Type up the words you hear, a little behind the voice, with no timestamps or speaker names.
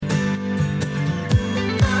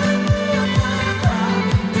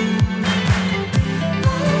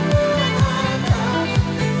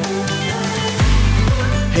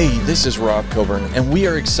Hey, this is Rob Coburn, and we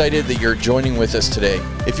are excited that you're joining with us today.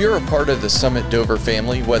 If you're a part of the Summit Dover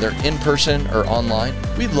family, whether in person or online,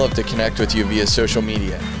 we'd love to connect with you via social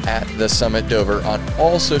media at The Summit Dover on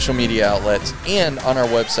all social media outlets and on our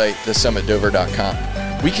website,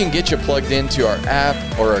 thesummitdover.com. We can get you plugged into our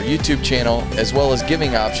app or our YouTube channel, as well as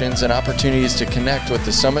giving options and opportunities to connect with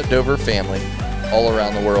the Summit Dover family all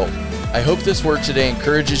around the world. I hope this word today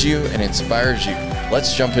encourages you and inspires you.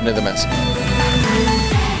 Let's jump into the message.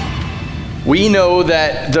 We know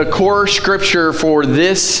that the core scripture for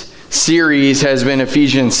this series has been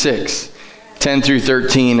Ephesians 6, 10 through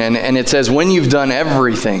 13, and it says, when you've done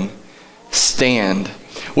everything, stand.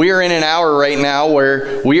 We are in an hour right now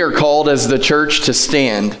where we are called as the church to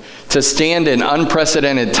stand in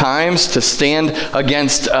unprecedented times, to stand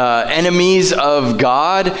against enemies of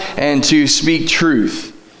God, and to speak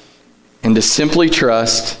truth, and to simply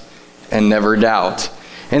trust and never doubt.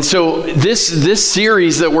 And so this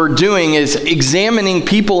series that we're doing is examining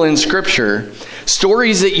people in Scripture,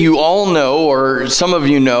 stories that you all know, or some of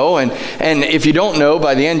you know, and if you don't know,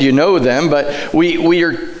 by the end you know them, but we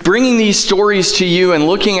are bringing these stories to you and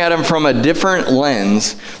looking at them from a different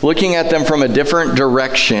lens, looking at them from a different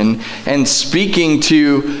direction, and speaking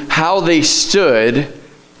to how they stood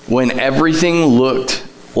when everything looked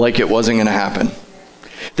like it wasn't going to happen.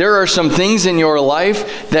 There are some things in your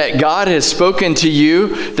life that God has spoken to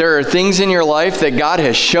you. There are things in your life that God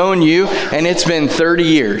has shown you, and it's been 30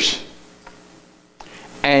 years.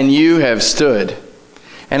 And you have stood.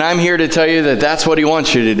 And I'm here to tell you that that's what He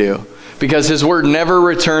wants you to do. Because His word never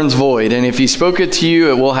returns void. And if He spoke it to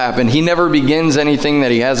you, it will happen. He never begins anything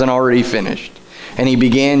that He hasn't already finished. And He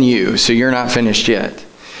began you, so you're not finished yet.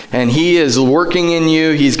 And He is working in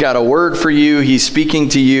you. He's got a word for you. He's speaking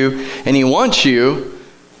to you. And He wants you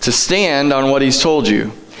to stand on what He's told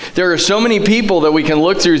you. There are so many people that we can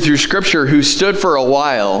look through Scripture who stood for a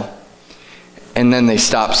while and then they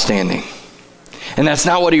stopped standing. And that's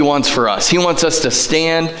not what He wants for us. He wants us to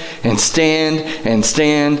stand and stand and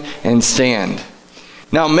stand and stand.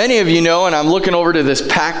 Now, many of you know, and I'm looking over to this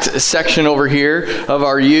packed section over here of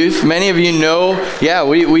our youth. Many of you know,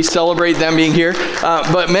 we celebrate them being here.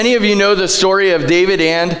 But many of you know the story of David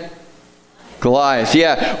and Goliath.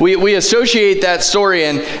 Yeah, we associate that story,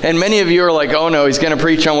 and many of you are like, oh no, he's going to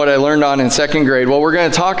preach on what I learned on in second grade. Well, we're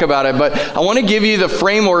going to talk about it, but I want to give you the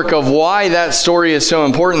framework of why that story is so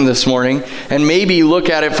important this morning, and maybe look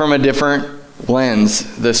at it from a different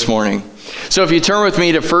lens this morning. So if you turn with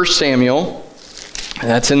me to 1 Samuel,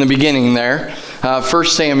 that's in the beginning there, 1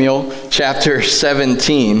 Samuel chapter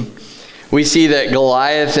 17, we see that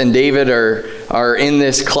Goliath and David are in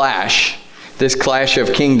this clash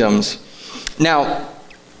of kingdoms. Now,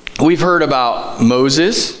 we've heard about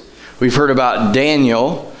Moses, we've heard about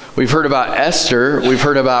Daniel, we've heard about Esther, we've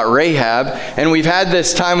heard about Rahab, and we've had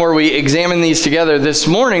this time where we examine these together. This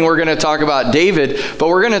morning we're going to talk about David, but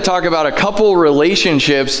we're going to talk about a couple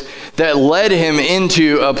relationships that led him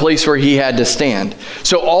into a place where he had to stand.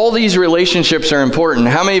 So all these relationships are important.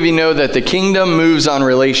 How many of you know that the kingdom moves on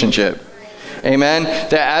relationship? Amen.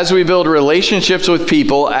 That as we build relationships with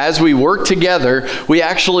people, as we work together, we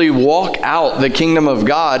actually walk out the kingdom of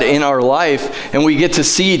God in our life, and we get to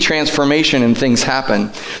see transformation and things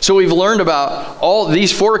happen. So we've learned about all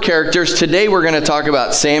these four characters. Today we're going to talk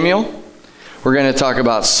about Samuel, we're going to talk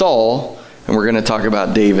about Saul, and we're going to talk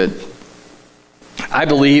about David. I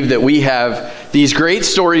believe that we have these great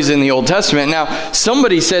stories in the Old Testament. Now,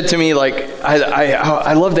 somebody said to me, like,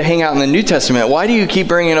 I love to hang out in the New Testament. Why do you keep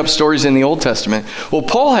bringing up stories in the Old Testament? Well,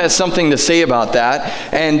 Paul has something to say about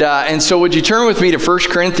that. And so would you turn with me to 1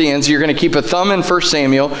 Corinthians? You're going to keep a thumb in 1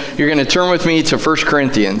 Samuel. You're going to turn with me to 1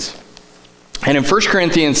 Corinthians. And in 1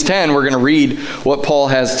 Corinthians 10, we're going to read what Paul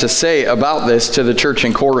has to say about this to the church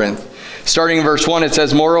in Corinth. Starting in verse 1, it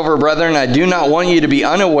says, Moreover, brethren, I do not want you to be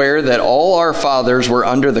unaware that all our fathers were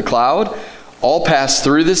under the cloud, all passed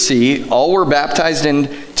through the sea, all were baptized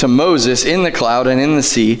into Moses in the cloud and in the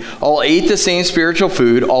sea, all ate the same spiritual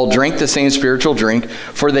food, all drank the same spiritual drink,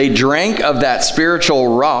 for they drank of that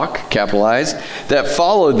spiritual rock, capitalized, that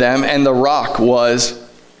followed them, and the rock was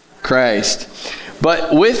Christ.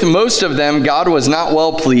 But with most of them God was not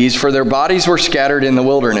well pleased, for their bodies were scattered in the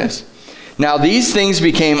wilderness. Now these things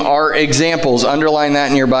became our examples. Underline that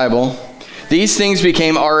in your Bible. These things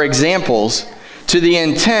became our examples, to the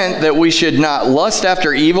intent that we should not lust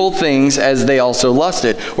after evil things as they also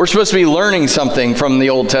lusted. We're supposed to be learning something from the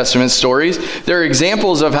Old Testament stories. They're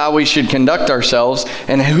examples of how we should conduct ourselves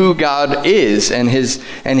and who God is and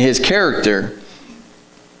his character.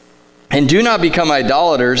 And do not become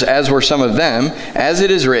idolaters, as were some of them. As it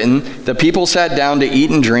is written, the people sat down to eat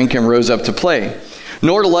and drink and rose up to play.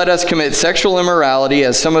 Nor let us commit sexual immorality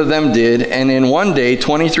as some of them did, and in one day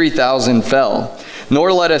 23,000 fell.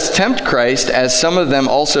 Nor let us tempt Christ as some of them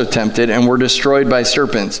also tempted and were destroyed by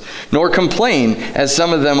serpents. Nor complain as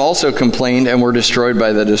some of them also complained and were destroyed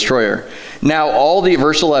by the destroyer.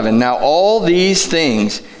 Verse 11, now all these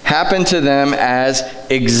things happened to them as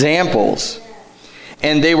examples,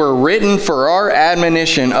 and they were written for our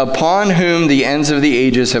admonition, upon whom the ends of the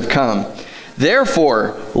ages have come.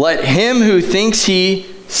 Therefore, let him who thinks he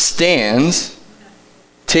stands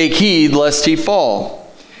take heed lest he fall.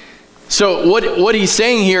 So what he's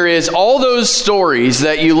saying here is all those stories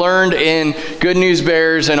that you learned in Good News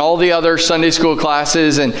Bears and all the other Sunday school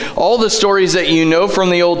classes and all the stories that you know from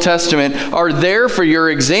the Old Testament are there for your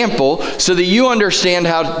example so that you understand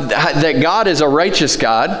that God is a righteous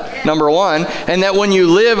God, number one, and that when you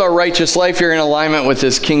live a righteous life, you're in alignment with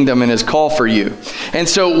his kingdom and his call for you. And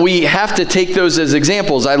so we have to take those as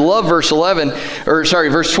examples. I love verse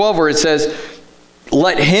 12 where it says,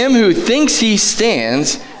 let him who thinks he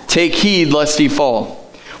stands take heed lest he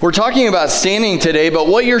fall. We're talking about standing today, but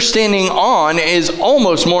what you're standing on is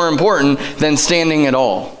almost more important than standing at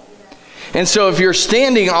all. And so if you're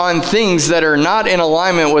standing on things that are not in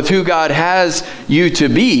alignment with who God has you to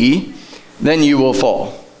be, then you will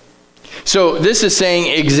fall. So this is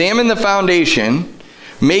saying, examine the foundation,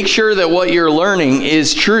 make sure that what you're learning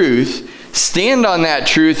is truth, stand on that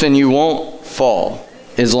truth, and you won't fall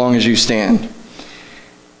as long as you stand.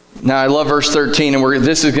 Now, I love verse 13, and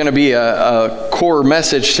this is going to be a core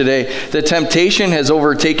message today. The temptation has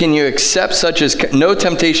overtaken you, no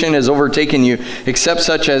temptation has overtaken you, except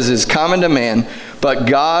such as is common to man. But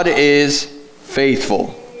God is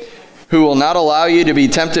faithful, who will not allow you to be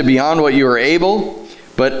tempted beyond what you are able,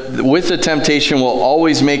 but with the temptation will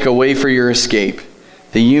always make a way for your escape,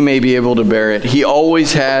 that you may be able to bear it. He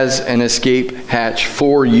always has an escape hatch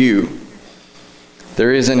for you.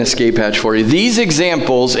 There is an escape hatch for you. These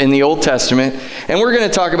examples in the Old Testament, and we're going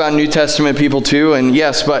to talk about New Testament people too, and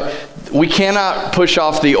yes, but we cannot push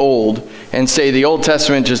off the old and say the Old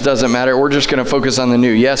Testament just doesn't matter. We're just going to focus on the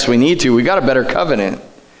new. Yes, we need to. We got a better covenant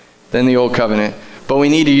than the old covenant, but we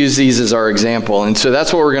need to use these as our example. And so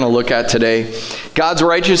that's what we're going to look at today. God's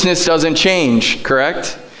righteousness doesn't change,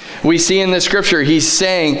 correct? We see in the scripture, he's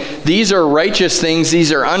saying, these are righteous things,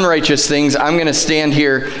 these are unrighteous things. I'm going to stand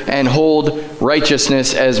here and hold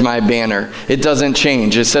righteousness as my banner. It doesn't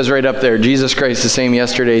change. It says right up there, Jesus Christ the same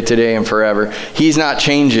yesterday, today, and forever. He's not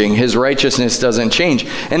changing. His righteousness doesn't change.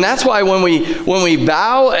 And that's why when we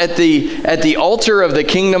bow at the altar of the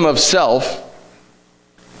kingdom of self,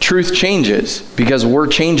 truth changes because we're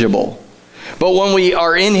changeable. But when we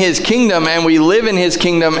are in his kingdom and we live in his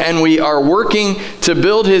kingdom and we are working to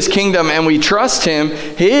build his kingdom and we trust him,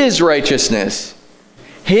 his righteousness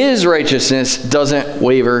doesn't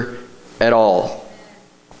waver at all.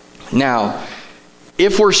 Now,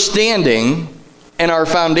 if we're standing and our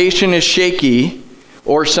foundation is shaky,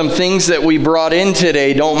 or some things that we brought in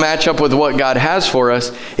today don't match up with what God has for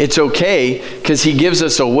us, it's okay because he gives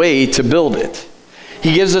us a way to build it.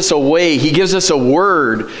 He gives us a way, he gives us a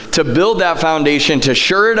word to build that foundation, to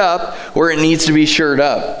shore it up where it needs to be shored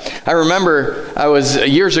up. I remember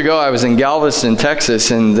years ago, I was in Galveston, Texas,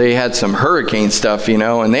 and they had some hurricane stuff,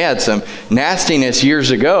 and they had some nastiness years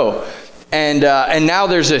ago. And now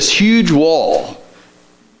there's this huge wall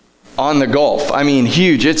on the Gulf. I mean,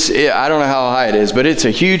 huge. I don't know how high it is, but it's a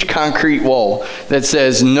huge concrete wall that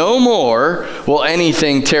says, no more will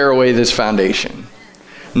anything tear away this foundation.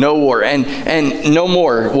 No war. And no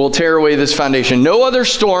more will tear away this foundation. No other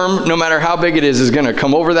storm, no matter how big it is going to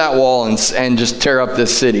come over that wall and just tear up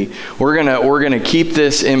this city. We're gonna keep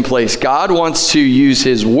this in place. God wants to use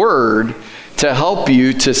his word to help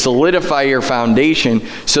you to solidify your foundation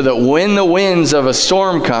so that when the winds of a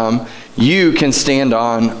storm come, you can stand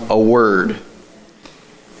on a word.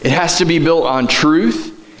 It has to be built on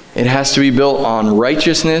truth. It has to be built on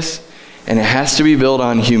righteousness. And it has to be built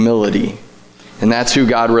on humility. And that's who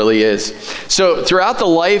God really is. So throughout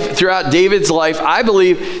David's life, I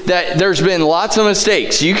believe that there's been lots of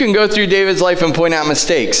mistakes. You can go through David's life and point out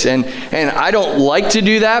mistakes. And I don't like to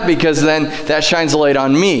do that because then that shines a light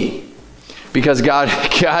on me. Because God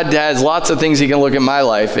has lots of things he can look at my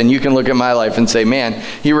life, and you can look at my life and say, man,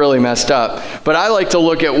 he really messed up. But I like to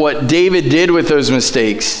look at what David did with those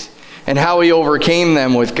mistakes and how he overcame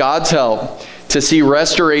them with God's help to see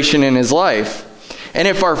restoration in his life. And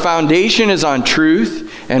if our foundation is on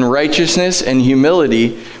truth and righteousness and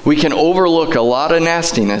humility, we can overlook a lot of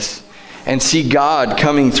nastiness and see God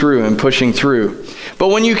coming through and pushing through. But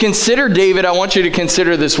when you consider David, I want you to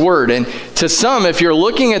consider this word. And to some, if you're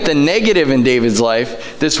looking at the negative in David's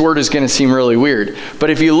life, this word is going to seem really weird. But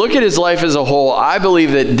if you look at his life as a whole, I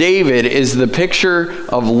believe that David is the picture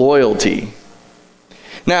of loyalty.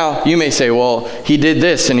 Now, you may say, well, he did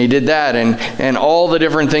this and he did that and all the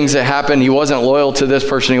different things that happened. He wasn't loyal to this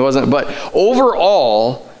person. He wasn't. But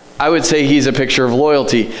overall, I would say he's a picture of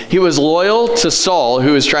loyalty. He was loyal to Saul,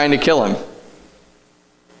 who was trying to kill him.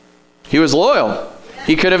 He was loyal.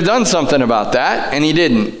 He could have done something about that, and he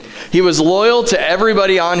didn't. He was loyal to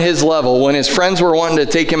everybody on his level. When his friends were wanting to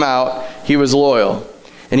take him out, he was loyal.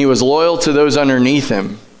 And he was loyal to those underneath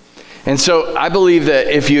him. And so I believe that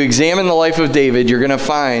if you examine the life of David, you're going to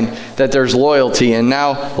find that there's loyalty. And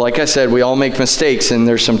now, like I said, we all make mistakes, and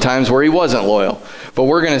there's some times where he wasn't loyal. But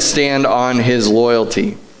we're going to stand on his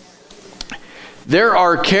loyalty. There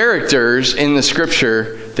are characters in the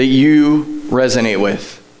scripture that you resonate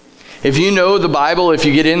with. If you know the Bible, if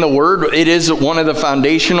you get in the Word, it is one of the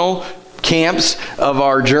foundational camps of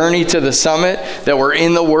our journey to the summit, that we're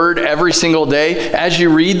in the Word every single day. As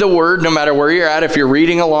you read the Word, no matter where you're at, if you're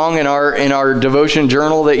reading along in our devotion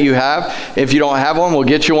journal that you have, if you don't have one, we'll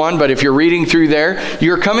get you one. But if you're reading through there,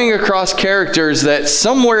 you're coming across characters that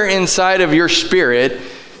somewhere inside of your spirit,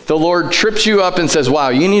 the Lord trips you up and says, wow,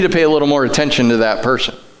 you need to pay a little more attention to that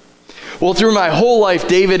person. Well, through my whole life,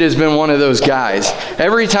 David has been one of those guys.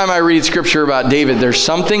 Every time I read scripture about David, there's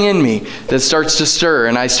something in me that starts to stir,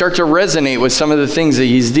 and I start to resonate with some of the things that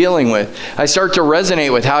he's dealing with. I start to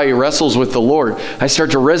resonate with how he wrestles with the Lord. I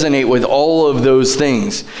start to resonate with all of those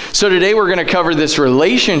things. So today we're going to cover this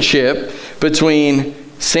relationship between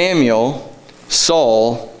Samuel,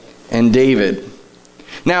 Saul, and David.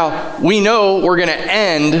 Now, we know we're going to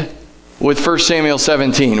end with 1 Samuel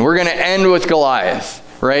 17. We're going to end with Goliath.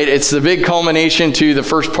 Right? It's the big culmination to the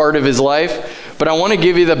first part of his life. But I want to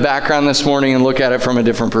give you the background this morning and look at it from a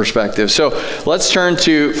different perspective. So let's turn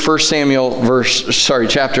to 1 Samuel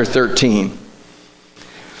chapter 13.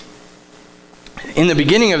 In the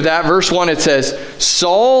beginning of that, verse 1, it says,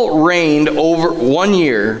 Saul reigned over 1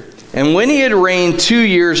 year, and when he had reigned 2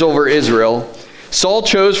 years over Israel, Saul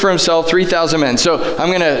chose for himself 3,000 men. So I'm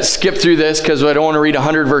going to skip through this because I don't want to read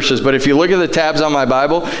 100 verses. But if you look at the tabs on my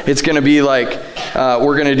Bible, it's going to be like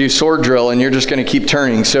we're going to do sword drill, and you're just going to keep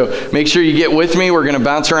turning. So make sure you get with me. We're going to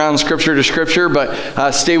bounce around scripture to scripture,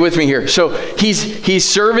 but stay with me here. So he's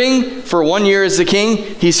serving for 1 year as the king.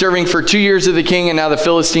 He's serving for 2 years as the king, and now the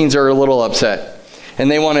Philistines are a little upset,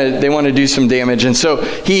 and they want to do some damage. And so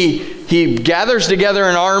he gathers together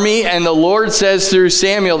an army, and the Lord says through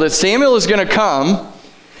Samuel that Samuel is going to come,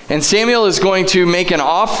 and Samuel is going to make an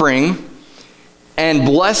offering and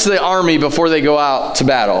bless the army before they go out to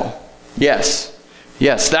battle. Yes,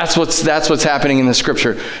 that's what's happening in the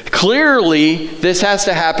scripture. Clearly, this has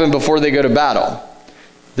to happen before they go to battle.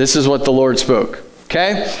 This is what the Lord spoke.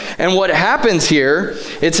 Okay? And what happens here,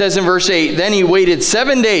 it says in verse 8, then he waited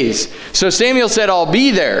 7 days. So Samuel said, I'll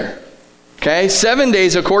be there. Okay, 7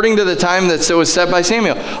 days according to the time that was set by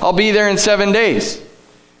Samuel. I'll be there in 7 days.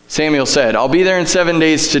 Samuel said, I'll be there in 7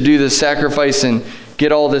 days to do the sacrifice and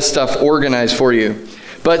get all this stuff organized for you.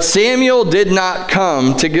 But Samuel did not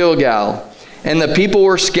come to Gilgal, and the people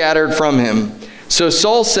were scattered from him. So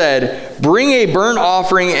Saul said, bring a burnt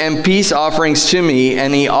offering and peace offerings to me,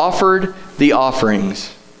 and he offered the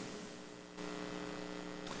offerings.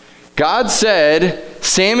 God said,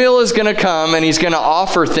 Samuel is going to come and he's going to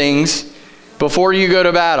offer things before you go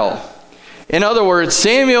to battle. In other words,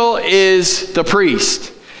 Samuel is the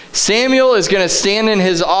priest. Samuel is going to stand in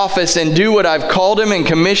his office and do what I've called him and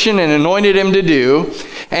commissioned and anointed him to do.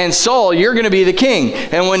 And Saul, you're going to be the king.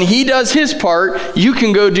 And when he does his part, you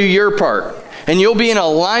can go do your part. And you'll be in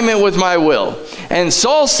alignment with my will. And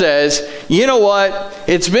Saul says, you know what?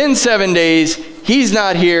 It's been 7 days. He's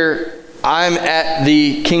not here. I'm at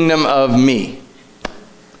the kingdom of me.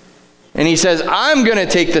 And he says, I'm going to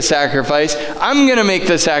take the sacrifice. I'm going to make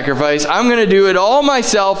the sacrifice. I'm going to do it all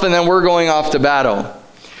myself, and then we're going off to battle.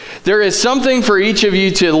 There is something for each of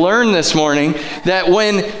you to learn this morning, that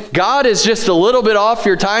when God is just a little bit off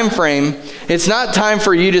your time frame, it's not time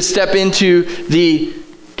for you to step into the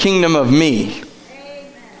kingdom of me.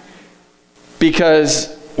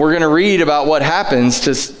 Because we're going to read about what happens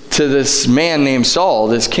to this man named Saul,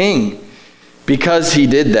 this king, because he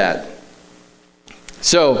did that.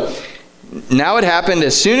 So now it happened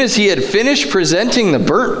as soon as he had finished presenting the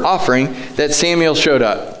burnt offering that Samuel showed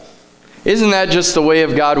up. Isn't that just the way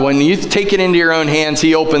of God? When you take it into your own hands,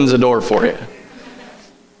 he opens a door for you.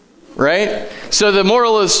 Right? So the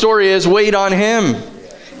moral of the story is wait on him.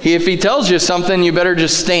 If he tells you something, you better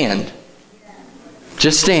just stand.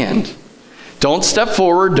 Just stand. Don't step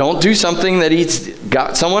forward. Don't do something that he's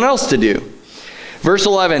got someone else to do. Verse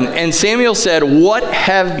 11, and Samuel said, what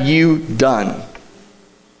have you done?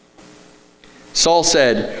 Saul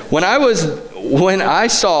said, when I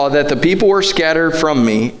saw that the people were scattered from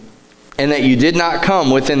me, and that you did not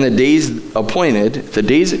come within the days appointed,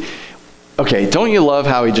 okay, don't you love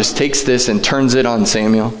how he just takes this and turns it on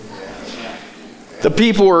Samuel? The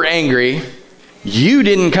people were angry. You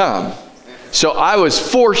didn't come. So I was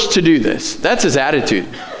forced to do this. That's his attitude.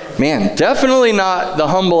 Man, definitely not the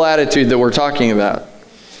humble attitude that we're talking about.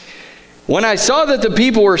 When I saw that the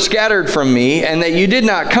people were scattered from me, and that you did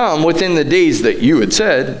not come within the days that you had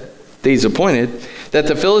said, days appointed, that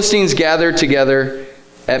the Philistines gathered together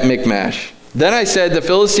at Michmash. Then I said, the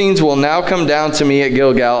Philistines will now come down to me at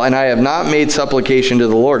Gilgal, and I have not made supplication to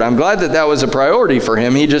the Lord. I'm glad that that was a priority for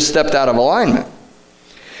him. He just stepped out of alignment.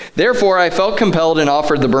 Therefore, I felt compelled and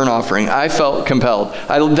offered the burnt offering. I felt compelled.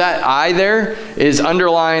 That I there is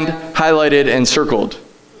underlined, highlighted, and circled.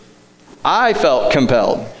 I felt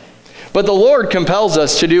compelled. But the Lord compels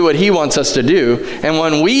us to do what he wants us to do. And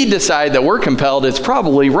when we decide that we're compelled, it's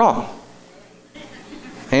probably wrong.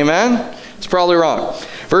 Amen? It's probably wrong.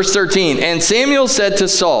 Verse 13, and Samuel said to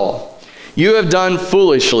Saul, you have done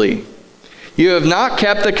foolishly. You have not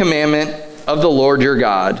kept the commandment of the Lord your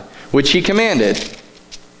God, which he commanded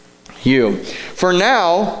you. For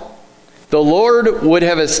now, the Lord would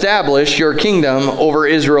have established your kingdom over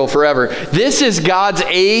Israel forever. This is God's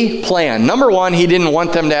A plan. Number one, he didn't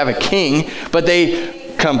want them to have a king, but they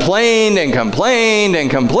complained and complained and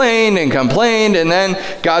complained and complained. And then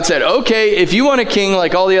God said, okay, if you want a king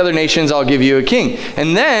like all the other nations, I'll give you a king.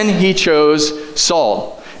 And then he chose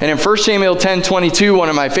Saul. And in 1 Samuel 10:22, one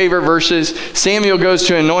of my favorite verses, Samuel goes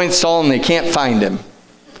to anoint Saul and they can't find him.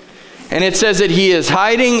 And it says that he is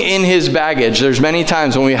hiding in his baggage. There's many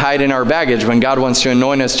times when we hide in our baggage when God wants to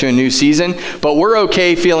anoint us to a new season, but we're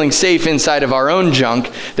okay feeling safe inside of our own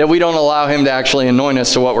junk that we don't allow him to actually anoint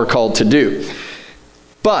us to what we're called to do.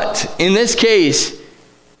 But in this case,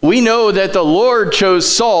 we know that the Lord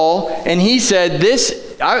chose Saul, and he said,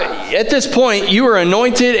 at this point, you were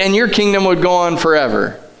anointed and your kingdom would go on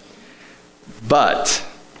forever. But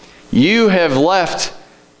you have left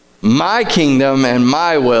my kingdom and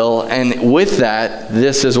my will, and with that,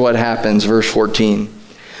 this is what happens, verse 14.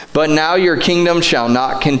 But now your kingdom shall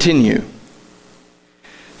not continue.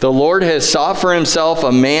 The Lord has sought for himself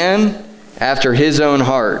a man after his own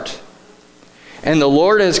heart. And the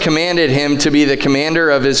Lord has commanded him to be the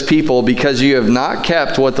commander of his people, because you have not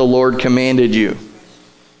kept what the Lord commanded you.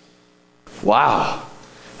 Wow,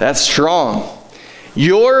 that's strong.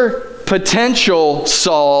 Your potential,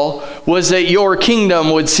 Saul, was that your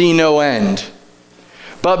kingdom would see no end.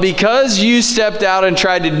 But because you stepped out and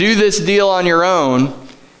tried to do this deal on your own,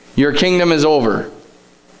 your kingdom is over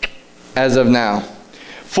as of now.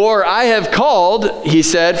 For I have called, he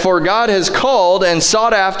said, for God has called and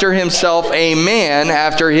sought after himself a man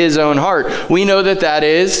after his own heart. We know that that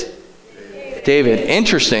is David.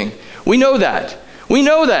 Interesting. We know that. We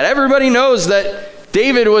know that. Everybody knows that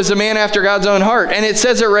David was a man after God's own heart. And it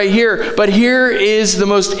says it right here. But here is the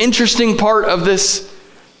most interesting part of this.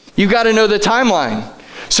 You've got to know the timeline.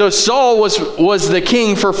 So Saul was the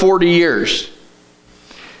king for 40 years.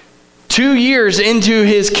 2 years into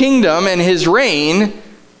his kingdom and his reign,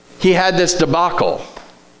 he had this debacle.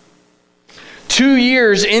 2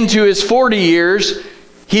 years into his 40 years,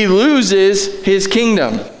 he loses his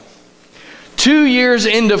kingdom. 2 years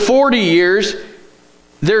into 40 years,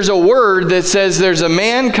 there's a word that says there's a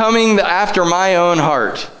man coming after my own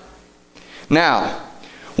heart. Now,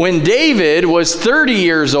 when David was 30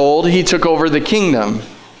 years old, he took over the kingdom.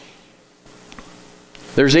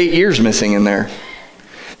 There's 8 years missing in there.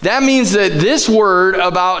 That means that this word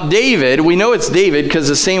about David, we know it's David because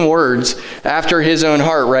the same words after his own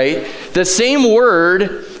heart, right? The same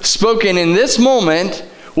word spoken in this moment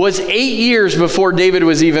was 8 years before David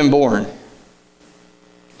was even born.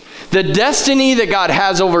 The destiny that God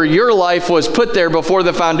has over your life was put there before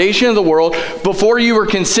the foundation of the world, before you were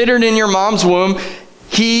considered in your mom's womb.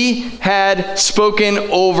 He had spoken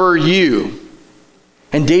over you.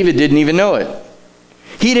 And David didn't even know it.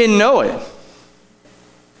 He didn't know it.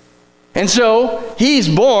 And so he's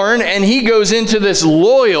born and he goes into this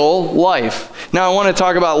loyal life. Now I want to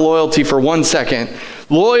talk about loyalty for 1 second.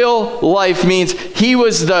 Loyal life means he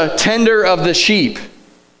was the tender of the sheep.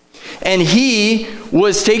 And he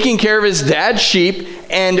was taking care of his dad's sheep.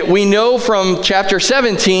 And we know from chapter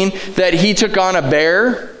 17 that he took on a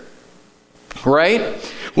bear, right?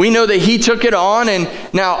 We know that he took it on. And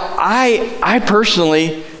now I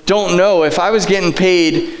personally don't know if I was getting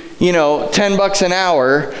paid, $10 an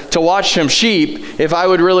hour to watch some sheep if I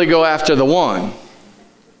would really go after the one.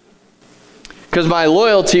 Because my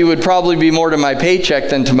loyalty would probably be more to my paycheck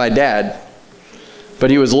than to my dad. But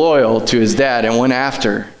he was loyal to his dad and went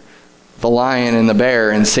after the lion and the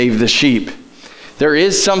bear and saved the sheep. There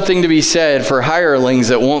is something to be said for hirelings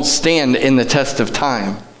that won't stand in the test of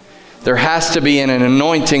time. There has to be an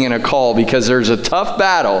anointing and a call, because there's a tough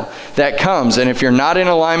battle that comes. And if you're not in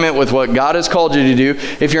alignment with what God has called you to do,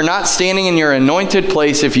 if you're not standing in your anointed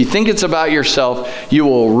place, if you think it's about yourself, you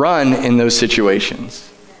will run in those situations.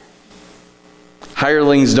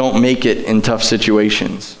 Hirelings don't make it in tough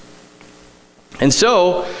situations. And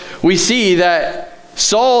so we see that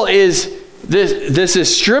Saul this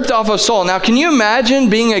is stripped off of Saul. Now, can you imagine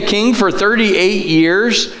being a king for 38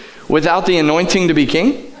 years without the anointing to be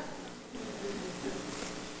king?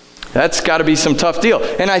 That's got to be some tough deal.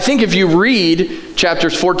 And I think if you read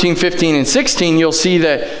chapters 14, 15, and 16, you'll see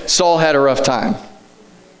that Saul had a rough time.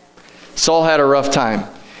 Saul had a rough time.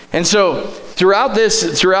 And so throughout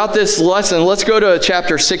this lesson, let's go to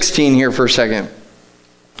chapter 16 here for a second.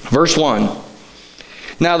 Verse 1.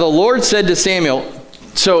 Now the Lord said to Samuel,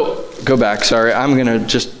 so go back, sorry, I'm going to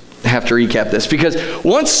just have to recap this. Because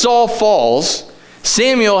once Saul falls,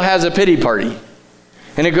 Samuel has a pity party.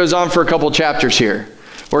 And it goes on for a couple chapters here,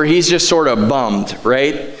 where he's just sort of bummed,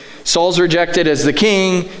 right? Saul's rejected as the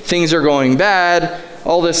king, things are going bad,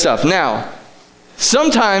 all this stuff. Now,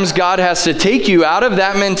 sometimes God has to take you out of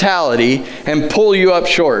that mentality and pull you up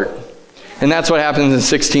short. And that's what happens in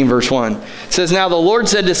 16 verse 1. It says, now the Lord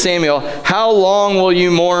said to Samuel, how long will you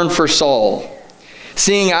mourn for Saul,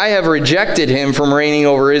 seeing I have rejected him from reigning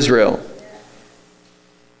over Israel?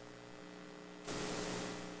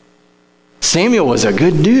 Samuel was a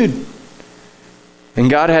good dude. And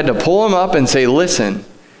God had to pull him up and say, listen,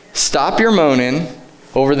 stop your moaning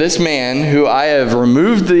over this man who I have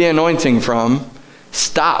removed the anointing from.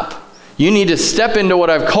 Stop. You need to step into what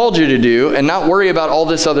I've called you to do and not worry about all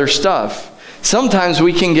this other stuff. Sometimes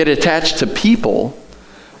we can get attached to people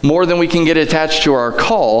more than we can get attached to our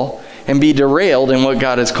call and be derailed in what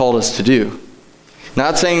God has called us to do.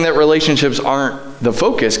 Not saying that relationships aren't the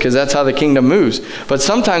focus, because that's how the kingdom moves. But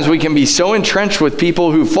sometimes we can be so entrenched with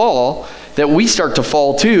people who fall that we start to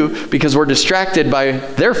fall too, because we're distracted by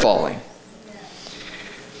their falling.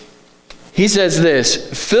 He says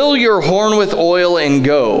this, fill your horn with oil and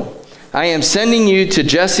go. I am sending you to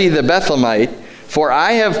Jesse the Bethlehemite, for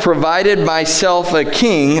I have provided myself a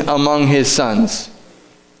king among his sons.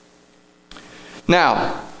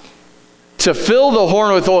 Now, to fill the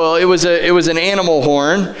horn with oil, it was an animal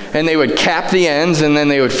horn, and they would cap the ends, and then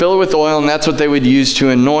they would fill it with oil, and that's what they would use to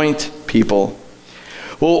anoint people.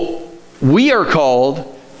 Well, we are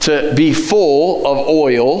called to be full of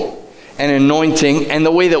oil and anointing, and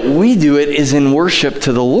the way that we do it is in worship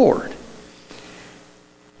to the Lord.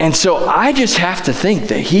 And so I just have to think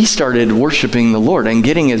that he started worshiping the Lord and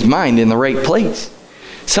getting his mind in the right place.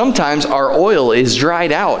 Sometimes our oil is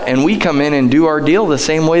dried out and we come in and do our deal the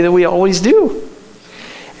same way that we always do.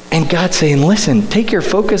 And God's saying, listen, take your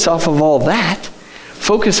focus off of all that.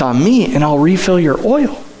 Focus on me and I'll refill your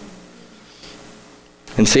oil.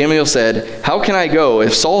 And Samuel said, how can I go?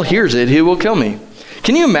 If Saul hears it, he will kill me.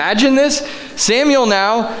 Can you imagine this? Samuel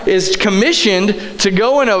now is commissioned to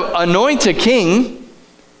go and anoint a king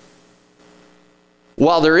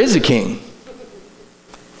while there is a king.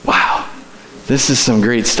 Wow, this is some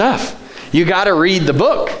great stuff. You got to read the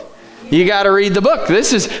book. You got to read the book.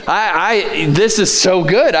 This is so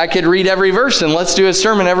good. I could read every verse, and let's do a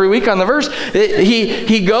sermon every week on the verse.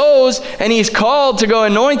 He goes and he's called to go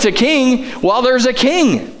anoint a king while there's a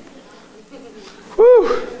king.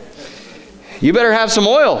 Whew. You better have some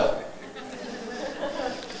oil.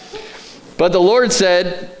 But the Lord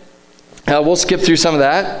said, we'll skip through some of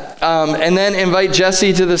that, and then invite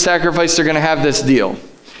Jesse to the sacrifice. They're going to have this deal.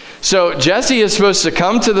 So Jesse is supposed to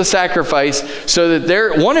come to the sacrifice so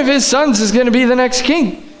that one of his sons is going to be the next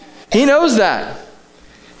king. He knows that.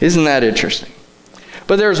 Isn't that interesting?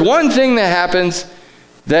 But there's one thing that happens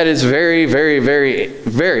that is very, very, very,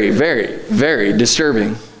 very, very, very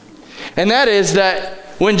disturbing. And that is that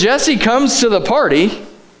when Jesse comes to the party,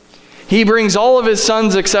 he brings all of his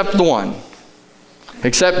sons except one,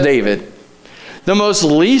 except David. The most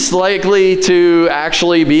least likely to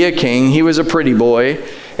actually be a king. He was a pretty boy.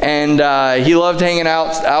 And he loved hanging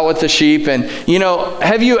out with the sheep. And,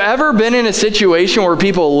 have you ever been in a situation where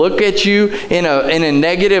people look at you in a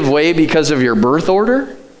negative way because of your birth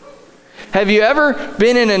order? Have you ever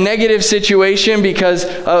been in a negative situation because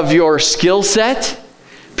of your skill set?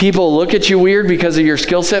 People look at you weird because of your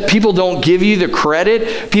skill set. People don't give you the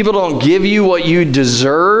credit. People don't give you what you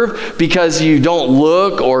deserve because you don't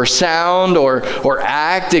look or sound or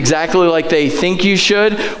act exactly like they think you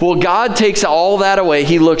should. Well, God takes all that away.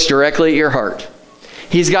 He looks directly at your heart.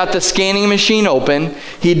 He's got the scanning machine open.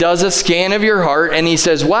 He does a scan of your heart, and he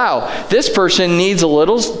says, wow, this person needs a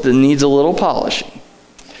little polishing.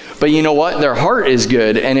 But you know what? Their heart is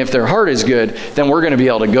good, and if their heart is good, then we're going to be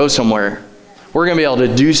able to go somewhere. We're going to be able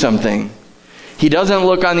to do something. He doesn't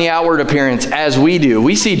look on the outward appearance as we do.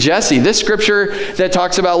 We see Jesse. This scripture that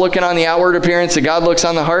talks about looking on the outward appearance, that God looks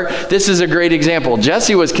on the heart, this is a great example.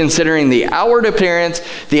 Jesse was considering the outward appearance,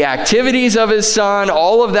 the activities of his son,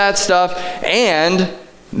 all of that stuff, and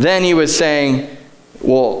then he was saying,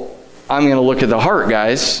 well, I'm going to look at the heart,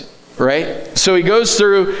 guys, right? So he goes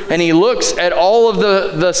through and he looks at all of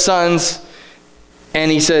the sons and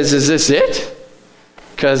he says, is this it?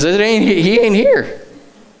 Because he ain't here.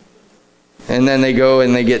 And then they go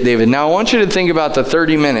and they get David. Now I want you to think about the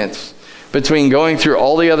 30 minutes between going through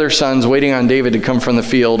all the other sons, waiting on David to come from the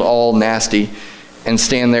field all nasty and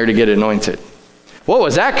stand there to get anointed. What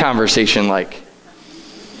was that conversation like?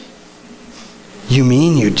 You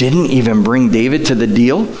mean you didn't even bring David to the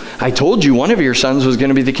deal? I told you one of your sons was going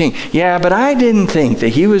to be the king. Yeah, but I didn't think that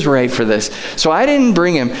he was right for this. So I didn't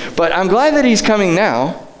bring him. But I'm glad that he's coming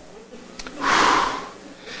now.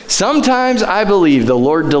 Sometimes I believe the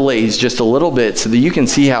Lord delays just a little bit so that you can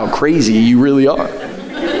see how crazy you really are.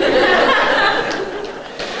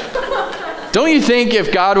 Don't you think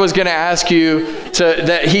if God was going to ask you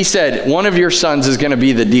that he said one of your sons is going to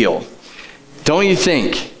be the deal, don't you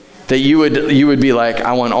think that you would be like,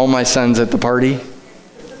 I want all my sons at the party?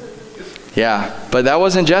 Yeah, but that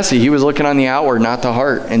wasn't Jesse. He was looking on the outward, not the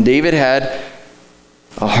heart. And David had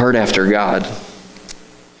a heart after God.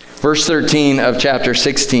 Verse 13 of chapter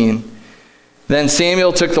 16. Then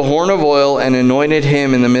Samuel took the horn of oil and anointed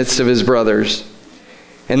him in the midst of his brothers.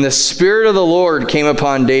 And the Spirit of the Lord came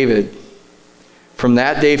upon David from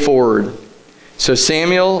that day forward. So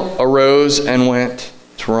Samuel arose and went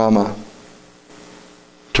to Ramah.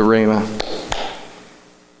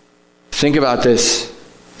 Think about this.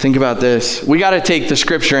 Think about this. We got to take the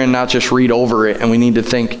scripture and not just read over it, and we need to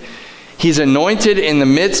think. He's anointed in the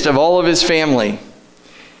midst of all of his family.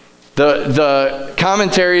 The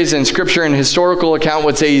commentaries and scripture and historical account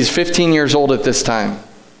would say he's 15 years old at this time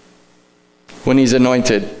when he's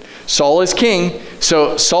anointed. Saul is king,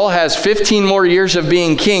 so Saul has 15 more years of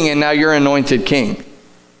being king, and now you're anointed king.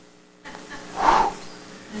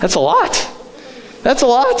 That's a lot. That's a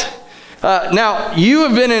lot. Now, you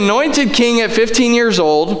have been anointed king at 15 years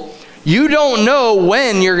old. You don't know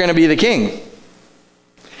when you're going to be the king.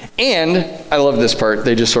 And, I love this part,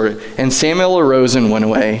 and Samuel arose and went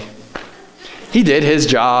away. He did his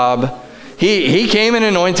job. He came and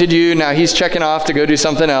anointed you. Now he's checking off to go do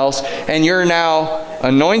something else. And you're now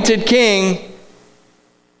anointed king.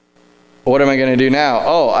 What am I going to do now?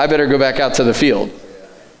 Oh, I better go back out to the field.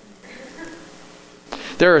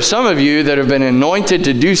 There are some of you that have been anointed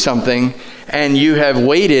to do something, and you have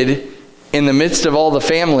waited in the midst of all the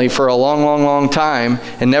family for a long, long, long time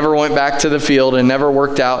and never went back to the field and never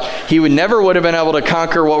worked out. He never would have been able to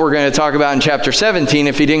conquer what we're going to talk about in chapter 17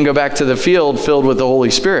 if he didn't go back to the field filled with the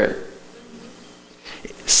Holy Spirit.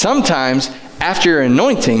 Sometimes, after your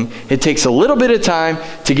anointing, it takes a little bit of time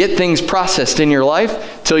to get things processed in your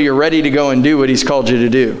life till you're ready to go and do what he's called you to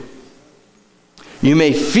do. You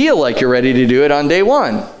may feel like you're ready to do it on day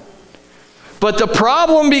one. But the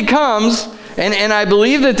problem becomes, and I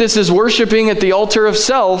believe that this is worshiping at the altar of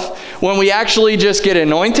self, when we actually just get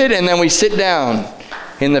anointed and then we sit down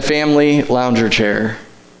in the family lounger chair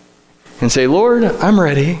and say, Lord, I'm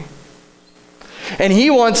ready. And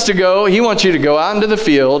he wants you to go out into the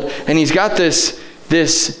field, and he's got this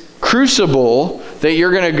crucible that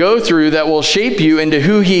you're going to go through that will shape you into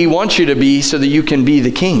who he wants you to be so that you can be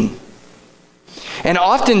the king. And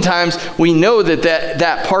oftentimes we know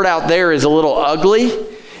that part out there is a little ugly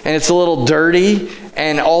and it's a little dirty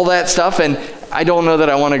and all that stuff. And I don't know that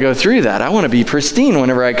I want to go through that. I want to be pristine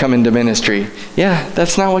whenever I come into ministry. Yeah,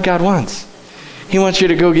 that's not what God wants. He wants you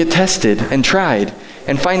to go get tested and tried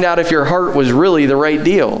and find out if your heart was really the right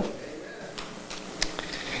deal.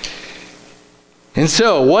 And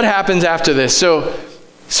so what happens after this? So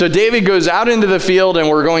David goes out into the field, and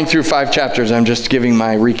we're going through 5 chapters. I'm just giving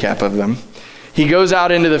my recap of them. He goes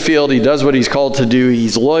out into the field. He does what he's called to do.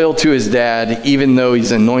 He's loyal to his dad, even though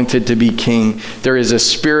he's anointed to be king. There is a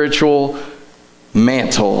spiritual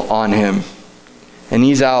mantle on him. And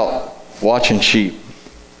he's out watching sheep.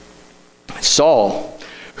 Saul,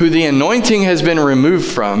 who the anointing has been removed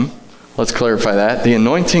from, let's clarify that. The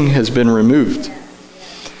anointing has been removed.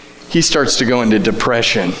 he starts to go into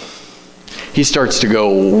depression. He starts to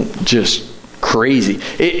go just crazy.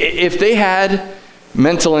 If they had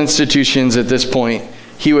mental institutions at this point,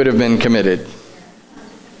 he would have been committed.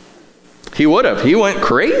 He would have. He went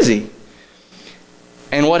crazy.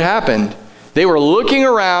 And what happened? They were looking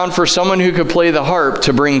around for someone who could play the harp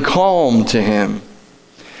to bring calm to him.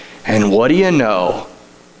 And what do you know?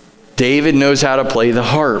 David knows how to play the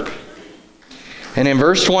harp. And in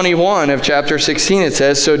verse 21 of chapter 16 it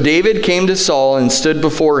says, "So David came to Saul and stood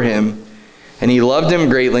before him, and he loved him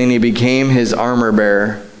greatly, and he became his armor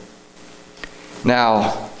bearer."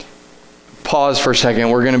 Now, pause for a second.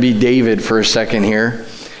 We're going to be David for a second here.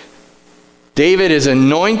 David is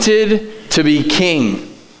anointed to be king.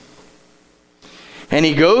 And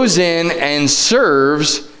he goes in and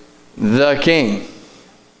serves the king.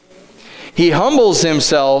 He humbles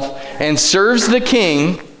himself and serves the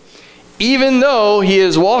king, even though he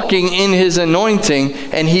is walking in his anointing,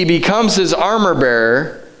 and he becomes his armor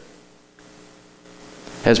bearer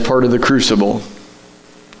as part of the crucible.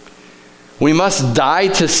 We must die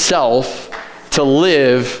to self to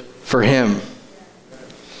live for him.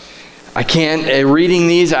 I can't, reading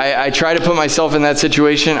these, I try to put myself in that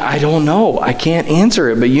situation. I don't know. I can't answer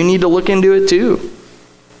it, but you need to look into it too.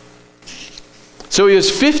 So he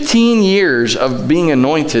was 15 years of being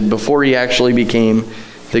anointed before he actually became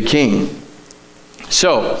the king.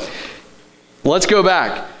 So, let's go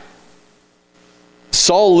back.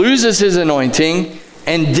 Saul loses his anointing,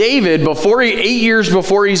 and David, 8 years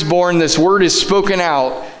before he's born, this word is spoken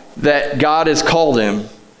out that God has called him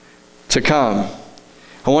to come.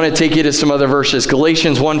 I want to take you to some other verses.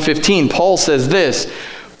 Galatians 1:15, Paul says this,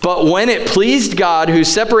 "But when it pleased God, who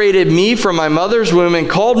separated me from my mother's womb and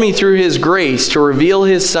called me through his grace to reveal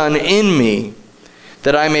his Son in me,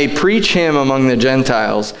 that I may preach him among the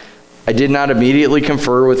Gentiles, I did not immediately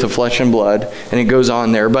confer with the flesh and blood." And it goes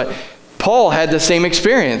on there. But Paul had the same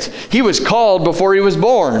experience. He was called before he was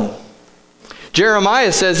born.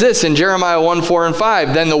 Jeremiah says this in Jeremiah 1:4 and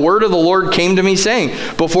 5, "Then the word of the Lord came to me, saying,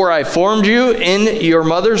 Before I formed you in your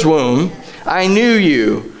mother's womb, I knew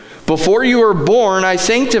you. Before you were born, I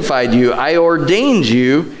sanctified you. I ordained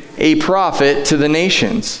you a prophet to the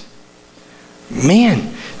nations."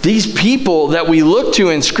 Man, these people that we look to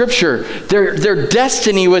in Scripture, their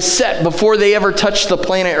destiny was set before they ever touched the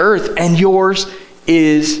planet Earth, and yours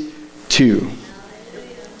is too.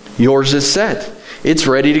 Yours is set. It's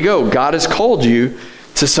ready to go. God has called you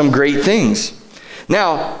to some great things.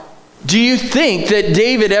 Now, do you think that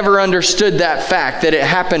David ever understood that fact, that it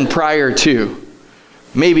happened prior to?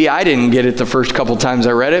 Maybe I didn't get it the first couple times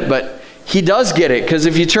I read it, but he does get it. Because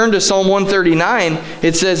if you turn to Psalm 139,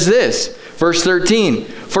 it says this, verse 13,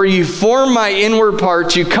 "For you formed my inward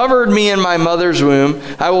parts, you covered me in my mother's womb.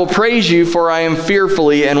 I will praise you, for I am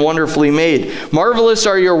fearfully and wonderfully made. Marvelous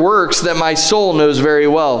are your works that my soul knows very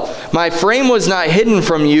well. My frame was not hidden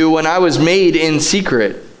from you when I was made in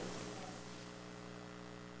secret."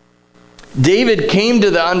 David came to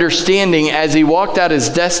the understanding as he walked out his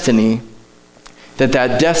destiny that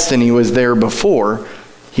that destiny was there before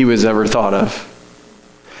he was ever thought of.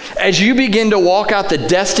 As you begin to walk out the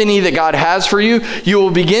destiny that God has for you, you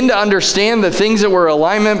will begin to understand the things that were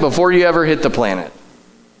alignment before you ever hit the planet.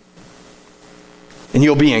 And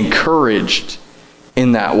you'll be encouraged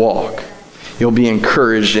in that walk. You'll be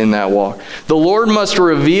encouraged in that walk. The Lord must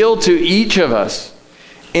reveal to each of us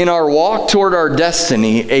in our walk toward our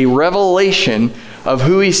destiny a revelation of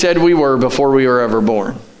who he said we were before we were ever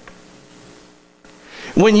born.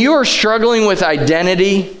 When you are struggling with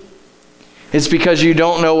identity, it's because you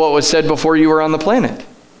don't know what was said before you were on the planet.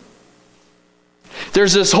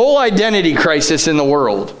 There's this whole identity crisis in the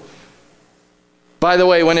world. By the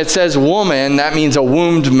way, when it says woman, that means a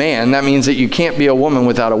wombed man. That means that you can't be a woman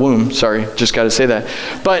without a womb. Sorry, just got to say that.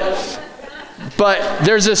 But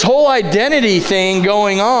there's this whole identity thing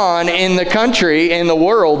going on in the country, in the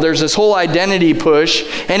world. There's this whole identity push,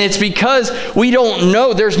 and it's because we don't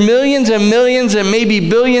know. There's millions and millions and maybe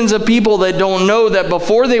billions of people that don't know that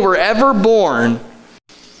before they were ever born,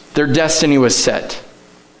 their destiny was set.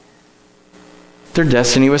 Their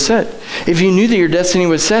destiny was set. If you knew that your destiny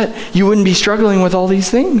was set, you wouldn't be struggling with all these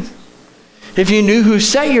things. If you knew who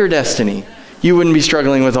set your destiny, you wouldn't be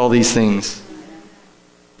struggling with all these things.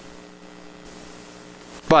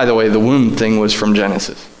 By the way, the womb thing was from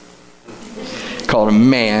Genesis. Called a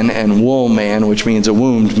man and wool man, which means a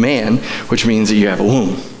wombed man, which means that you have a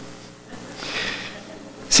womb.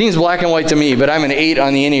 Seems black and white to me, but I'm an 8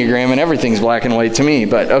 on the Enneagram and everything's black and white to me,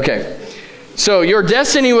 but okay. So your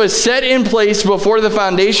destiny was set in place before the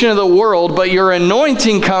foundation of the world, but your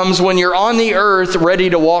anointing comes when you're on the earth ready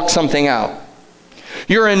to walk something out.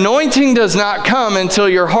 Your anointing does not come until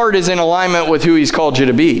your heart is in alignment with who he's called you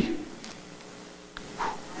to be.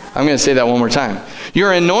 I'm going to say that one more time.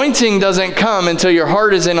 Your anointing doesn't come until your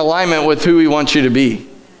heart is in alignment with who he wants you to be.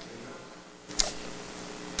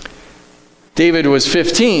 David was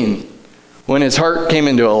 15 when his heart came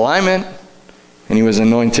into alignment and he was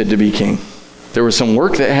anointed to be king. There was some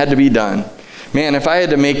work that had to be done. Man, if I had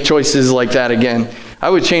to make choices like that again, I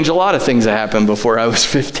would change a lot of things that happened before I was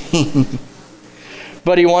 15.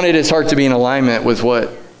 But he wanted his heart to be in alignment with what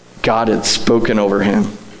God had spoken over him.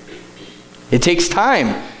 It takes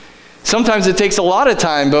time. Sometimes it takes a lot of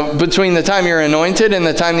time, but between the time you're anointed and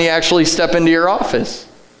the time that you actually step into your office.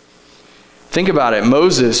 Think about it.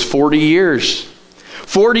 Moses, 40 years.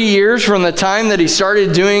 40 years from the time that he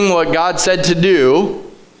started doing what God said to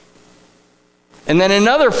do, and then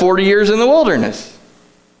another 40 years in the wilderness.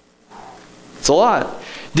 It's a lot.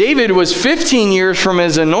 David was 15 years from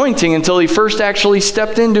his anointing until he first actually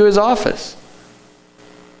stepped into his office.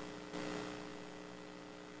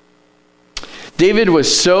 David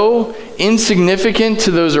was so insignificant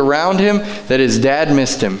to those around him that his dad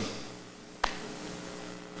missed him.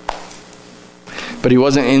 But he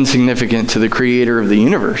wasn't insignificant to the creator of the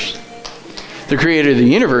universe. The creator of the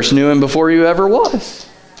universe knew him before you ever was.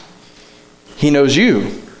 He knows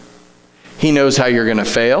you. He knows how you're going to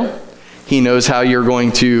fail. He knows how you're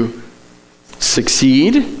going to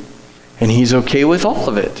succeed. And he's okay with all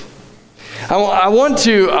of it. I want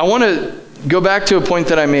to go back to a point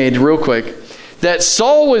that I made real quick. That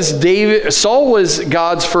Saul was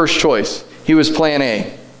God's first choice. He was plan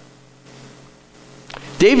A.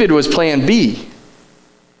 David was plan B.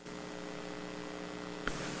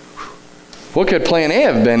 What could plan A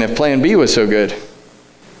have been if plan B was so good?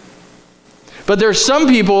 But there's some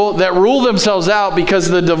people that rule themselves out because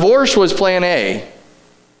the divorce was plan A.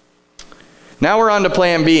 Now we're on to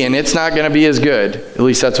plan B, and it's not going to be as good. At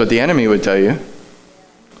least that's what the enemy would tell you.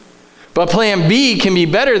 But plan B can be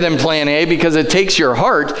better than plan A because it takes your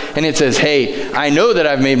heart and it says, hey, I know that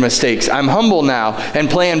I've made mistakes. I'm humble now. And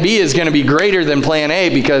plan B is going to be greater than plan A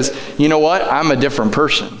because, you know what? I'm a different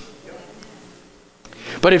person.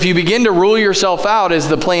 But if you begin to rule yourself out as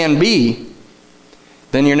the plan B,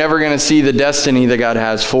 then you're never going to see the destiny that God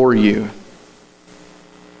has for you.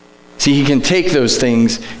 See, he can take those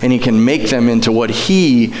things and he can make them into what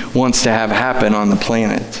he wants to have happen on the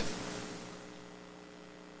planet.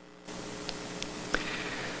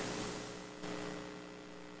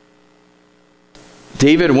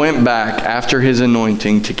 David went back after his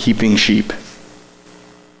anointing to keeping sheep.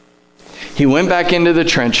 He went back into the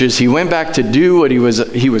trenches. He went back to do what he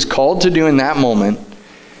was called to do in that moment.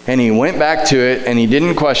 And he went back to it and he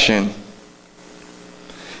didn't question.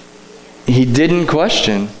 He didn't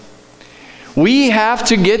question. We have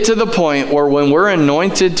to get to the point where when we're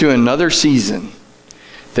anointed to another season,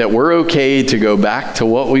 that we're okay to go back to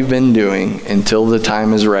what we've been doing until the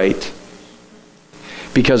time is right.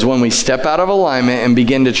 Because when we step out of alignment and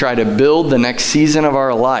begin to try to build the next season of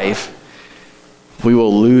our life, we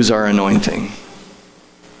will lose our anointing.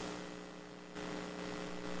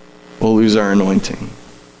 We'll lose our anointing.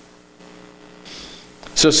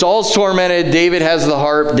 So Saul's tormented. David has the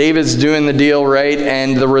harp. David's doing the deal right.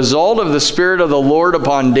 And the result of the Spirit of the Lord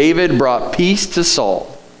upon David brought peace to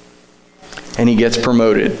Saul. And he gets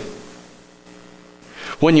promoted.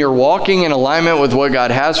 When you're walking in alignment with what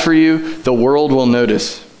God has for you, the world will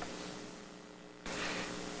notice.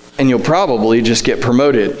 And you'll probably just get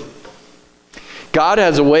promoted. God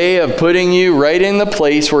has a way of putting you right in the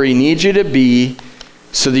place where he needs you to be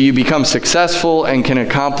so that you become successful and can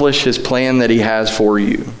accomplish his plan that he has for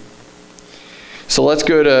you. So let's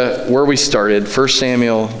go to where we started, 1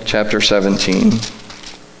 Samuel chapter 17.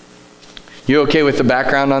 You okay with the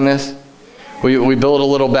background on this? We build a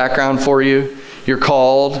little background for you. You're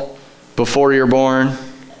called before you're born.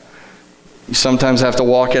 You sometimes have to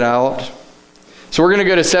walk it out. So we're going to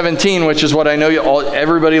go to 17, which is what I know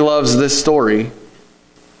everybody loves this story.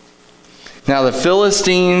 Now the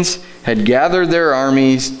Philistines had gathered their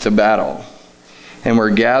armies to battle and were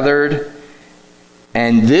gathered.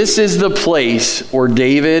 And this is the place where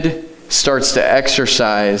David starts to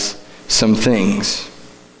exercise some things.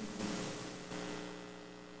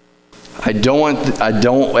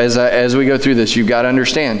 As we go through this, you've got to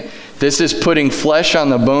understand, this is putting flesh on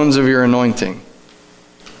the bones of your anointing.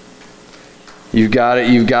 You've got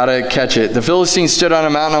to catch it. The Philistines stood on a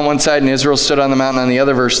mountain on one side and Israel stood on the mountain on the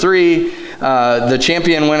other. Verse 3, the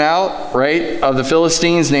champion went out, right, of the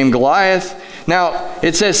Philistines named Goliath. Now,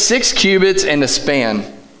 it says 6 cubits and a span.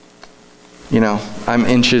 You know, I'm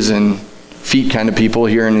inches and feet kind of people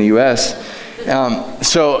here in the U.S.,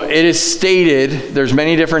 so it is stated, there's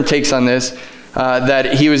many different takes on this,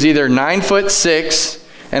 that he was either 9'6",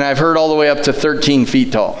 and I've heard all the way up to 13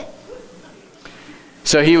 feet tall.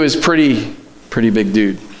 So he was pretty big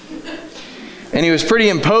dude. And he was pretty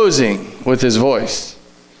imposing with his voice.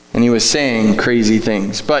 And he was saying crazy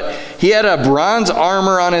things. But he had a bronze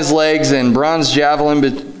armor on his legs and bronze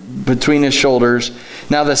javelin between his shoulders.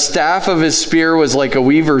 Now the staff of his spear was like a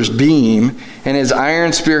weaver's beam, and his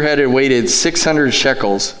iron spearhead had weighted 600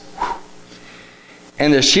 shekels.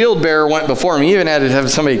 And the shield bearer went before him. He even had to have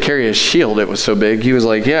somebody carry his shield. It was so big. He was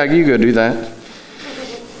like, yeah, you go do that.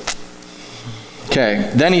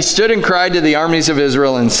 Okay. Then he stood and cried to the armies of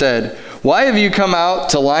Israel and said, why have you come out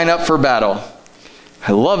to line up for battle?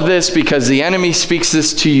 I love this because the enemy speaks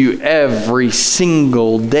this to you every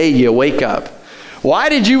single day you wake up. Why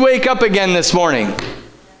did you wake up again this morning?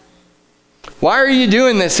 Why are you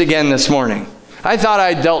doing this again this morning? I thought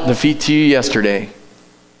I dealt defeat to you yesterday.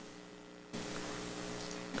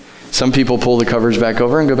 Some people pull the covers back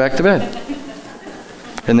over and go back to bed.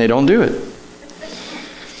 And they don't do it.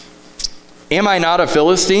 Am I not a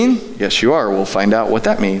Philistine? Yes, you are. We'll find out what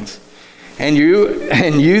that means. And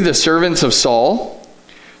you, the servants of Saul,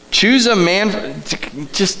 choose a man.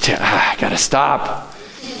 I gotta stop.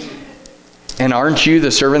 And aren't you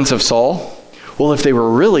the servants of Saul? Well, if they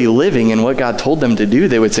were really living in what God told them to do,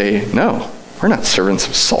 they would say, no, we're not servants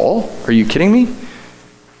of Saul. Are you kidding me?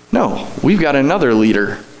 No, we've got another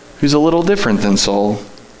leader who's a little different than Saul.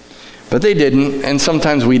 But they didn't, and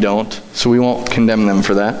sometimes we don't, so we won't condemn them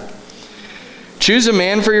for that. Choose a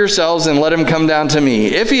man for yourselves and let him come down to me.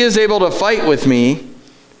 If he is able to fight with me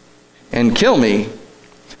and kill me.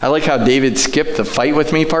 I like how David skipped the fight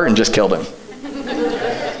with me part and just killed him.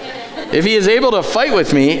 If he is able to fight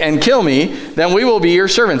with me and kill me, then we will be your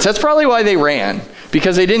servants. That's probably why they ran.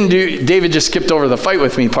 Because they didn't do, David just skipped over the fight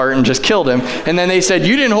with me part and just killed him. And then they said,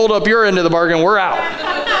 you didn't hold up your end of the bargain, we're out.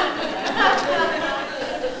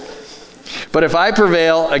 But if I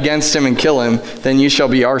prevail against him and kill him, then you shall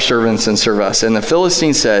be our servants and serve us. And the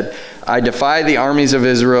Philistine said, I defy the armies of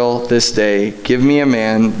Israel this day. Give me a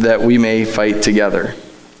man that we may fight together.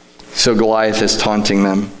 So Goliath is taunting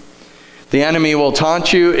them. The enemy will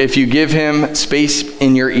taunt you if you give him space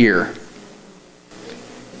in your ear.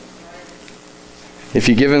 If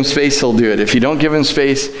you give him space, he'll do it. If you don't give him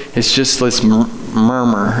space, it's just this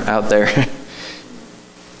murmur out there.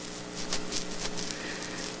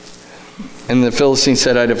 And the Philistine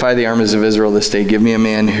said, I defy the armies of Israel this day. Give me a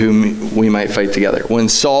man whom we might fight together. When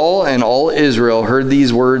Saul and all Israel heard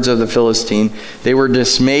these words of the Philistine, they were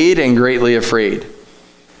dismayed and greatly afraid.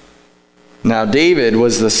 Now David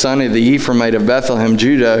was the son of the Ephraimite of Bethlehem,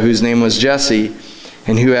 Judah, whose name was Jesse,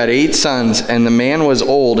 and who had 8 sons, and the man was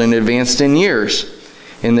old and advanced in years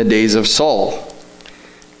in the days of Saul.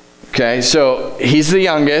 Okay, so he's the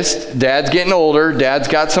youngest. Dad's getting older. Dad's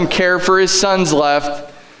got some care for his sons left.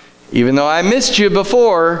 Even though I missed you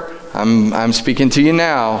before, I'm speaking to you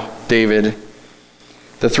now, David.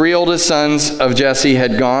 The 3 oldest sons of Jesse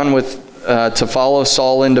had gone to follow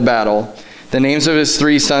Saul into battle. The names of his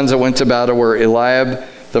 3 sons that went to battle were Eliab,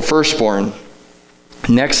 the firstborn.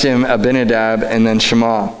 Next to him, Abinadab, and then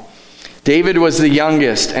Shammah. David was the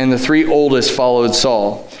youngest, and the 3 oldest followed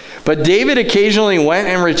Saul. But David occasionally went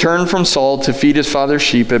and returned from Saul to feed his father's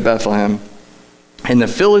sheep at Bethlehem. And the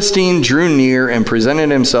Philistine drew near and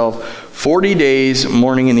presented himself 40 days,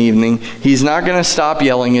 morning and evening. He's not going to stop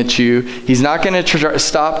yelling at you. He's not going to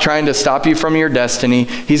stop trying to stop you from your destiny.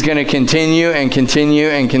 He's going to continue and continue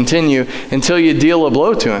and continue until you deal a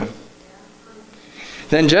blow to him.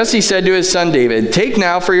 Then Jesse said to his son David, take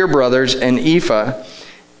now for your brothers an ephah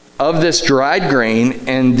of this dried grain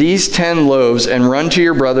and these 10 loaves, and run to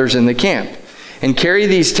your brothers in the camp. And carry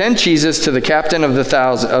these 10 cheeses to the captain of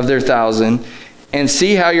their 1,000, and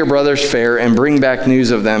see how your brothers fare, and bring back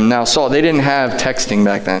news of them. Now Saul, they didn't have texting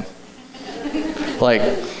back then.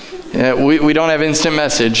 We don't have instant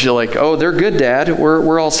message. You're like, oh, they're good, Dad.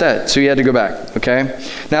 We're all set. So you had to go back, okay?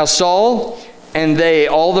 Now Saul and they,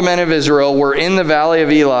 all the men of Israel, were in the valley of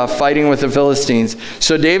Elah fighting with the Philistines.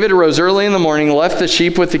 So David arose early in the morning, left the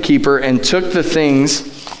sheep with the keeper, and took the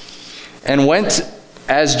things, and went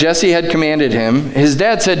as Jesse had commanded him. His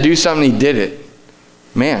dad said, do something, he did it.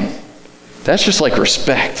 Man, that's just like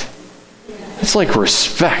respect. It's like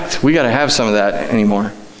respect. We got to have some of that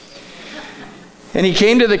anymore. And he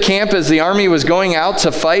came to the camp as the army was going out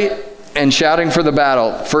to fight and shouting for the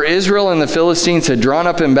battle. For Israel and the Philistines had drawn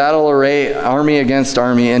up in battle array, army against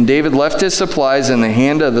army. And David left his supplies in the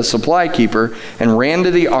hand of the supply keeper and ran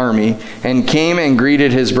to the army and came and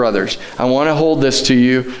greeted his brothers. I want to hold this to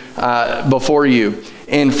you before you.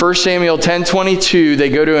 In 1 Samuel 10:22, they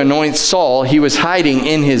go to anoint Saul. He was hiding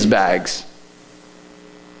in his bags.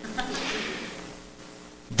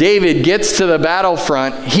 David gets to the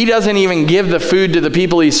battlefront. He doesn't even give the food to the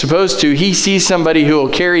people he's supposed to. He sees somebody who will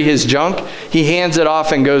carry his junk. He hands it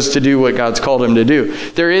off and goes to do what God's called him to do.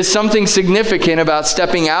 There is something significant about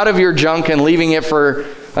stepping out of your junk and leaving it for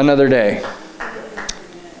another day.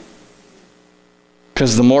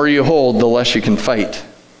 Because the more you hold, the less you can fight.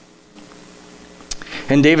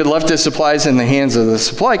 And David left his supplies in the hands of the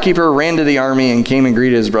supply keeper, ran to the army, and came and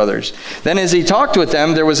greeted his brothers. Then as he talked with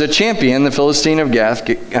them, there was a champion, the Philistine of Gath,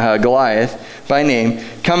 Goliath by name,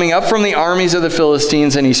 coming up from the armies of the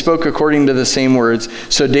Philistines, and he spoke according to the same words.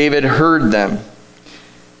 So David heard them.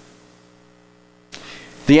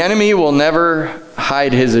 The enemy will never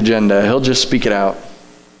hide his agenda. He'll just speak it out.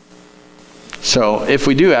 So if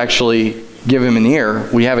we do actually give him an ear,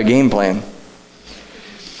 we have a game plan.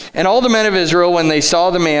 And all the men of Israel, when they saw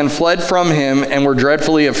the man, fled from him and were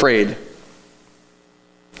dreadfully afraid.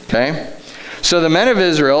 Okay? So the men of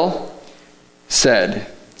Israel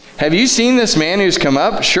said, have you seen this man who's come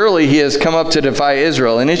up? Surely he has come up to defy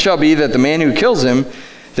Israel. And it shall be that the man who kills him,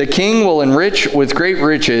 the king will enrich with great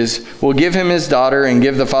riches, will give him his daughter, and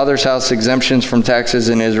give the father's house exemptions from taxes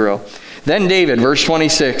in Israel. Then David, verse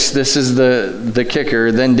 26, this is the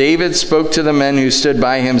kicker. Then David spoke to the men who stood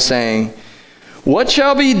by him, saying, what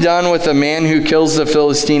shall be done with a man who kills the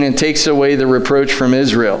Philistine and takes away the reproach from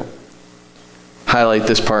Israel? Highlight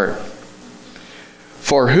this part.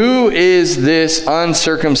 For who is this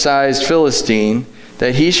uncircumcised Philistine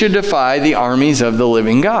that he should defy the armies of the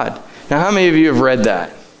living God? Now, how many of you have read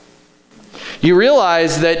that? You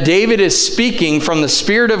realize that David is speaking from the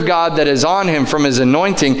Spirit of God that is on him, from his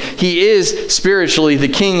anointing. He is spiritually the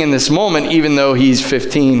king in this moment, even though he's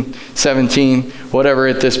 15, 17, whatever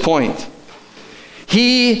at this point.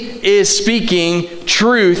 He is speaking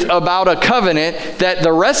truth about a covenant that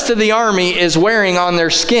the rest of the army is wearing on their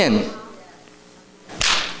skin.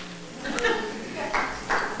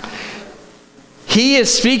 He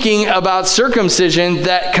is speaking about circumcision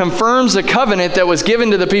that confirms a covenant that was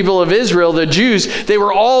given to the people of Israel, the Jews. They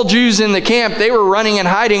were all Jews in the camp. They were running and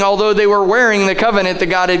hiding, although they were wearing the covenant that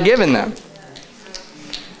God had given them.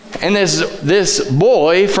 And this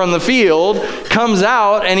boy from the field comes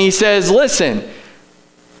out and he says, listen,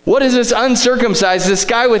 what is this uncircumcised, this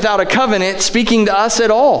guy without a covenant speaking to us at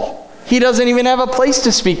all? He doesn't even have a place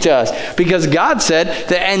to speak to us, because God said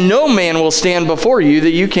that, and no man will stand before you that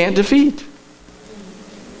you can't defeat.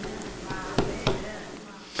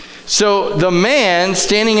 So the man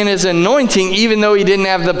standing in his anointing, even though he didn't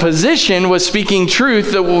have the position, was speaking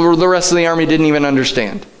truth that the rest of the army didn't even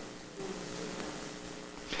understand.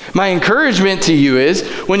 My encouragement to you is,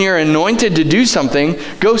 when you're anointed to do something,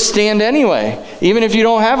 go stand anyway, even if you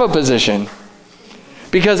don't have a position.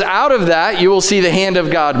 Because out of that, you will see the hand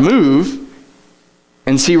of God move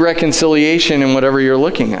and see reconciliation in whatever you're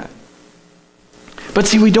looking at. But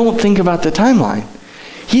see, we don't think about the timeline.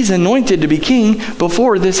 He's anointed to be king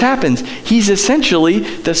before this happens. He's essentially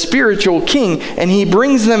the spiritual king, and he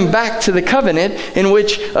brings them back to the covenant in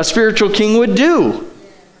which a spiritual king would do.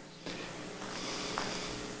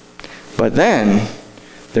 But then,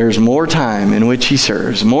 there's more time in which he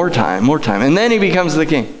serves. More time. And then he becomes the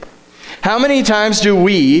king. How many times do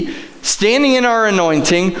we, standing in our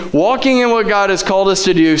anointing, walking in what God has called us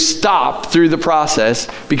to do, stop through the process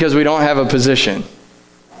because we don't have a position?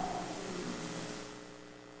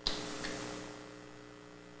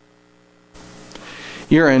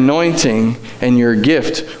 Your anointing and your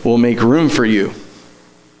gift will make room for you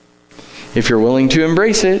if you're willing to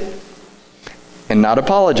embrace it and not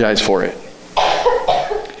apologize for it.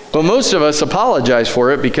 But most of us apologize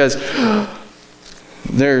for it because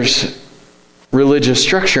there's religious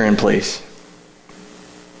structure in place.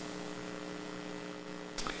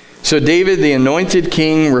 So David, the anointed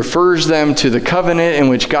king, refers them to the covenant in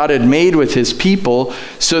which God had made with his people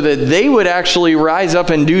so that they would actually rise up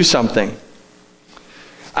and do something.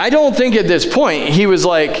 I don't think at this point he was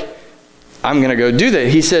like, I'm going to go do that.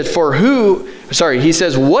 He said, he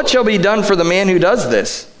says, what shall be done for the man who does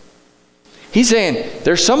this? He's saying,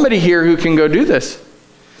 there's somebody here who can go do this.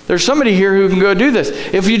 There's somebody here who can go do this.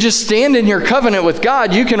 If you just stand in your covenant with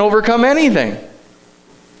God, you can overcome anything.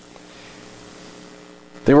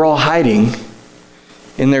 They were all hiding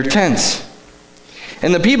in their tents.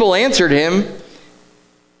 And the people answered him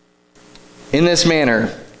in this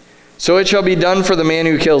manner, so it shall be done for the man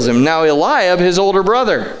who kills him. Now Eliab, his older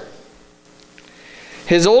brother,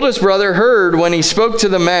 his oldest brother heard when he spoke to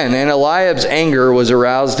the men, and Eliab's anger was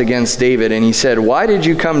aroused against David. And he said, why did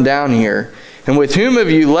you come down here? And with whom have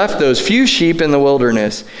you left those few sheep in the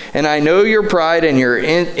wilderness? And I know your pride and your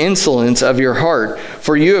insolence of your heart,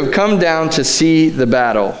 for you have come down to see the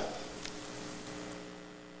battle.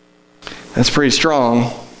 That's pretty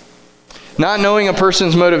strong. Not knowing a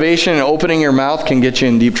person's motivation and opening your mouth can get you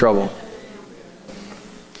in deep trouble.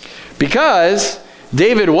 Because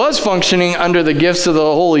David was functioning under the gifts of the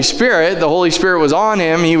Holy Spirit. The Holy Spirit was on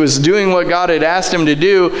him. He was doing what God had asked him to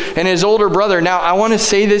do. And his older brother, now I want to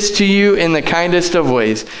say this to you in the kindest of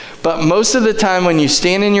ways, but most of the time when you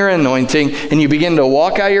stand in your anointing and you begin to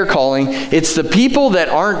walk out your calling, it's the people that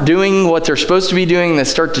aren't doing what they're supposed to be doing that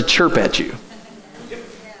start to chirp at you.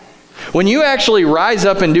 When you actually rise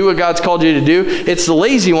up and do what God's called you to do, it's the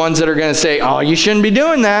lazy ones that are going to say, oh, you shouldn't be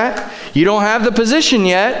doing that. You don't have the position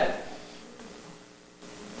yet.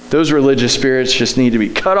 Those religious spirits just need to be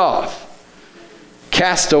cut off,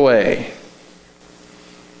 cast away.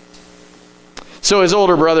 So his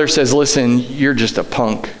older brother says, listen, you're just a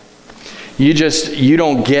punk. You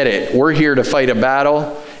don't get it. We're here to fight a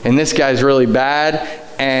battle, and this guy's really bad,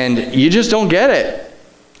 and you just don't get it.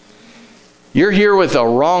 You're here with a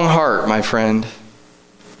wrong heart, my friend.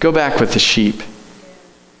 Go back with the sheep.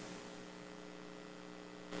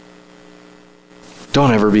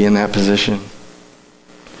 Don't ever be in that position.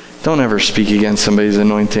 Don't ever speak against somebody's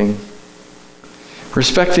anointing.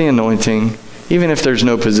 Respect the anointing, even if there's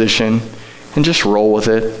no position, and just roll with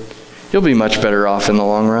it. You'll be much better off in the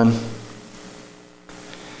long run.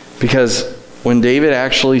 Because when David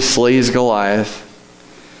actually slays Goliath,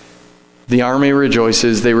 the army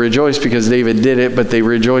rejoices. They rejoice because David did it, but they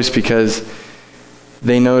rejoice because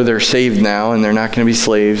they know they're saved now and they're not going to be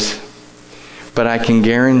slaves. But I can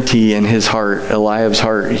guarantee in his heart, Eliab's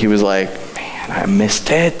heart, he was like, man, I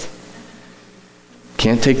missed it.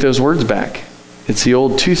 Can't take those words back. It's the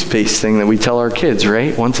old toothpaste thing that we tell our kids,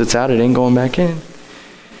 right? Once it's out, it ain't going back in.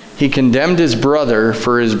 He condemned his brother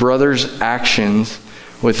for his brother's actions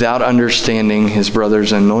without understanding his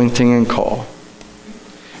brother's anointing and call.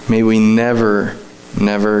 May we never,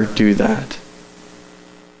 never do that.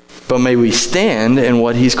 But may we stand in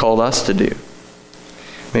what he's called us to do.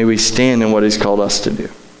 May we stand in what he's called us to do.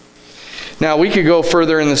 Now, we could go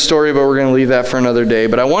further in the story, but we're going to leave that for another day.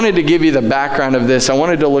 But I wanted to give you the background of this. I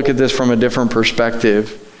wanted to look at this from a different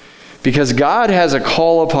perspective. Because God has a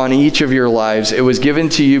call upon each of your lives. It was given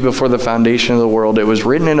to you before the foundation of the world. It was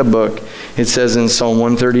written in a book. It says in Psalm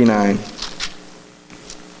 139.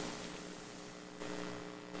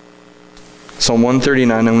 Psalm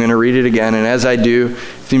 139, I'm going to read it again. And as I do,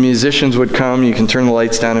 if the musicians would come, you can turn the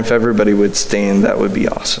lights down. If everybody would stand, that would be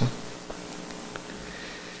awesome.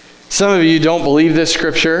 Some of you don't believe this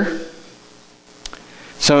scripture.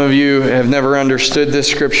 Some of you have never understood this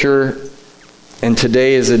scripture. And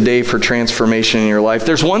today is a day for transformation in your life.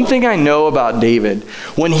 There's one thing I know about David.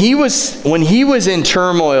 When he was in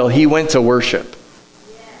turmoil, he went to worship.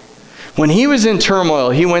 When he was in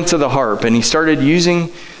turmoil, he went to the harp and he started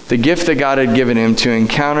using the gift that God had given him to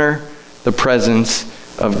encounter the presence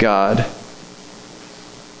of God.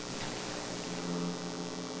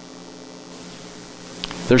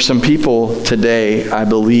 There's some people today, I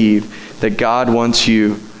believe, that God wants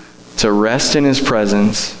you to rest in his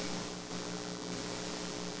presence,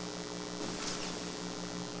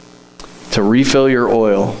 to refill your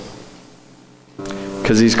oil,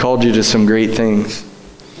 because he's called you to some great things.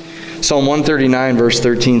 Psalm 139 verse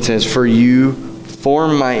 13 says, "For you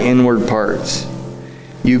formed my inward parts.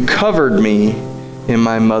 You covered me in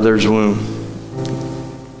my mother's womb."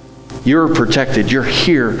 You're protected. You're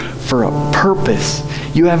here for a purpose.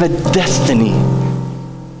 You have a destiny.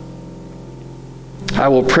 I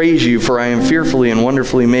will praise you, for I am fearfully and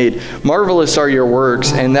wonderfully made. Marvelous are your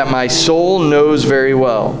works, and that my soul knows very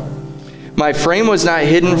well. My frame was not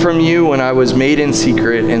hidden from you when I was made in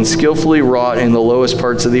secret and skillfully wrought in the lowest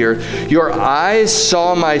parts of the earth. Your eyes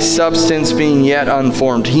saw my substance being yet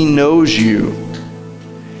unformed. He knows you.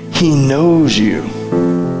 He knows you.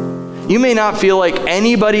 You may not feel like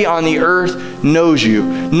anybody on the earth knows you.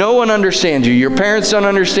 No one understands you. Your parents don't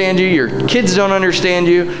understand you. Your kids don't understand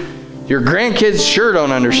you. Your grandkids sure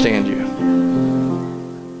don't understand you.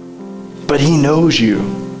 But he knows you.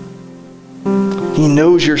 He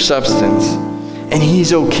knows your substance. And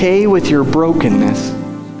he's okay with your brokenness.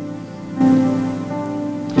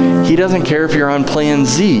 He doesn't care if you're on plan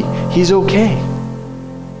Z. He's okay.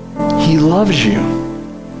 He loves you.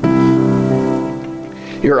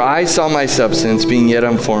 Your eyes saw my substance being yet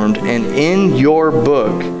unformed, and in your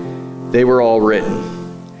book they were all written.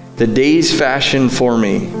 The days fashioned for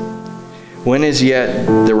me, when as yet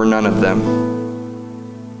there were none of them.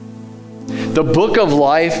 The book of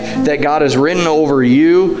life that God has written over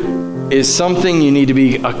you is something you need to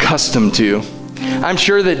be accustomed to. I'm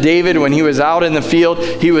sure that David, when he was out in the field,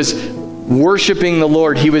 he was worshiping the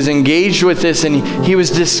Lord. He was engaged with this, and he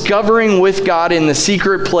was discovering with God in the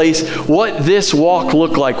secret place what this walk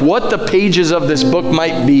looked like, what the pages of this book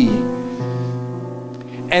might be.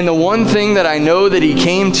 And the one thing that I know that he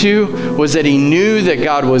came to was that he knew that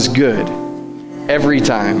God was good every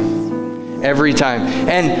time. Every time.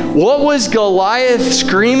 And what was Goliath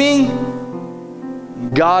screaming?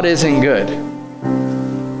 God isn't good.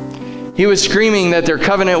 He was screaming that their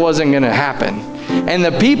covenant wasn't going to happen. And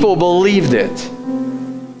the people believed it.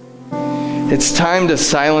 It's time to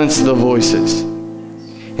silence the voices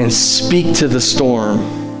and speak to the storm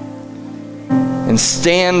and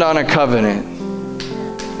stand on a covenant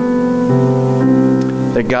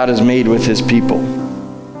that God has made with his people.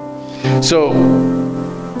 So,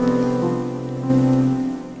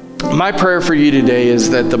 my prayer for you today is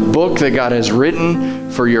that the book that God has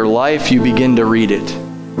written for your life, you begin to read it.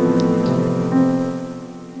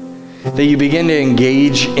 That you begin to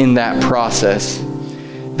engage in that process.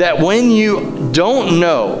 That when you don't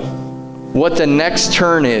know what the next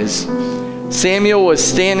turn is, Samuel was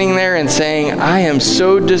standing there and saying, I am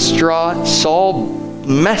so distraught. Saul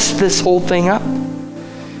messed this whole thing up.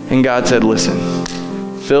 And God said, listen,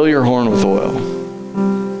 fill your horn with oil.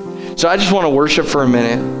 So I just want to worship for a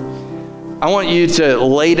minute. I want you to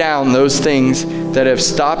lay down those things that have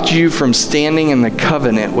stopped you from standing in the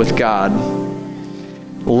covenant with God.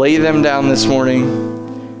 Lay them down this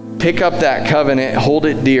morning. Pick up that covenant, hold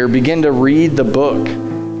it dear. Begin to read the book,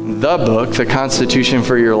 the Constitution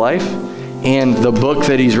for your life, and the book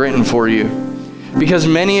that he's written for you. Because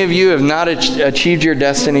many of you have not achieved your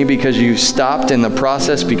destiny because you stopped in the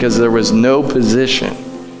process because there was no position.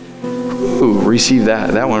 Ooh, receive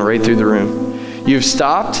that. That went right through the room. You've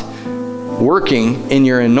stopped working in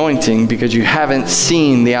your anointing because you haven't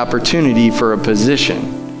seen the opportunity for a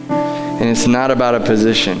position. And it's not about a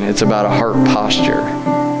position. It's about a heart posture.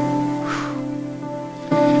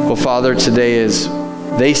 Well, Father, today as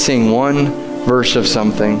they sing one verse of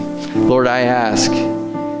something, Lord, I ask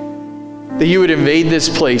that you would invade this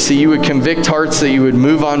place, that you would convict hearts, that you would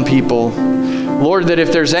move on people. Lord, that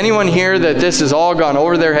if there's anyone here that this has all gone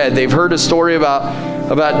over their head, they've heard a story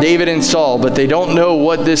about David and Saul, but they don't know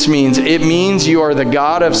what this means. It means you are the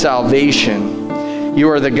God of salvation. You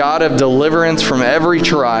are the God of deliverance from every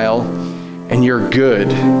trial, and you're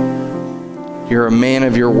good. You're a man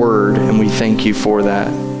of your word, and we thank you for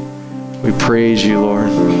that. We praise you, Lord.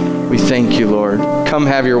 We thank you, Lord. Come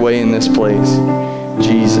have your way in this place. In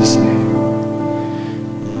Jesus' name.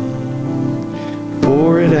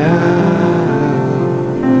 Pour it out.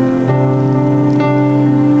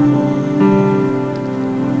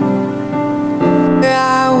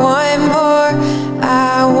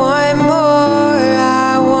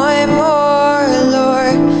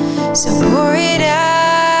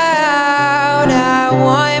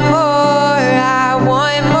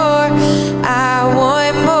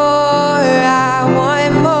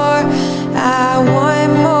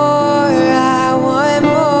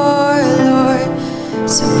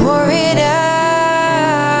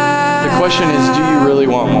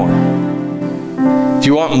 Do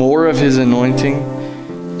you want more of his anointing?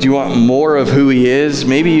 Do you want more of who he is?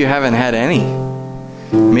 Maybe you haven't had any.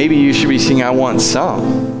 Maybe you should be singing, I want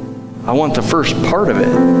some. I want the first part of it.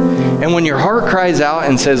 And when your heart cries out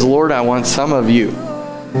and says, Lord, I want some of you.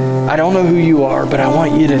 I don't know who you are, but I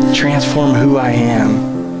want you to transform who I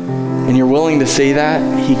am. And you're willing to say that,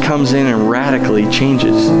 he comes in and radically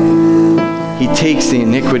changes. He takes the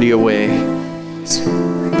iniquity away.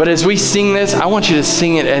 But as we sing this, I want you to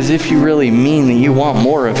sing it as if you really mean that you want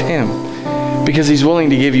more of him. Because he's willing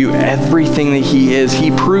to give you everything that he is. He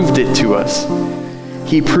proved it to us.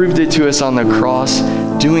 He proved it to us on the cross,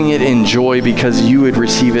 doing it in joy because you would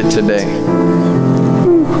receive it today.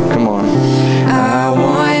 Come on. I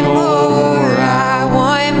want more, I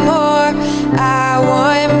want more, I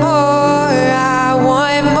want more, I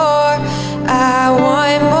want more, I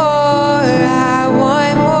want more, I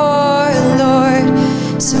want more, Lord.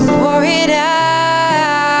 So pour it out.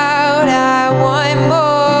 I want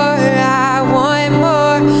more, I want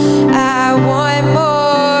more, I want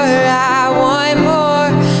more, I want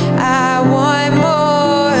more, I want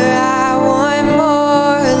more, I want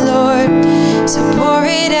more, Lord. So pour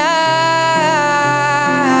it out.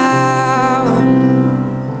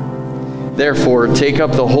 Therefore, take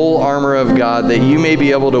up the whole armor of God, that you may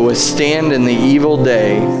be able to withstand in the evil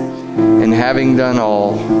day, and having done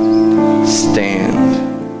all, stand.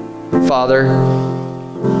 Father,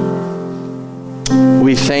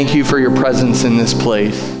 we thank you for your presence in this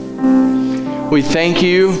place. We thank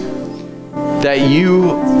you that you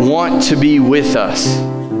want to be with us.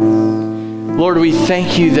 Lord, we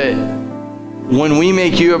thank you that when we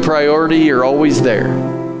make you a priority, you're always there.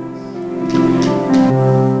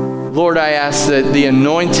 Lord, I ask that the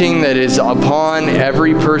anointing that is upon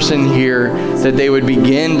every person here, that they would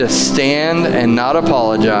begin to stand and not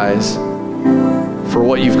apologize for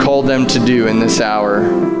what you've called them to do in this hour.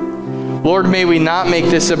 Lord, may we not make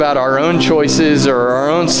this about our own choices or our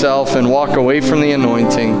own self and walk away from the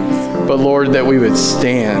anointing, but Lord, that we would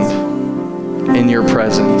stand in your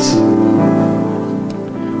presence.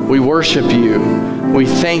 We worship you. We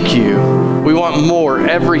thank you. We want more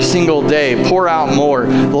every single day. Pour out more.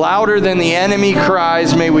 Louder than the enemy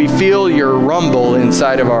cries, may we feel your rumble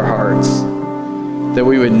inside of our hearts, that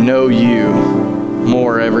we would know you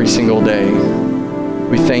more every single day.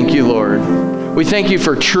 We thank you, Lord. We thank you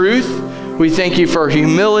for truth. We thank you for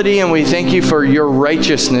humility, and we thank you for your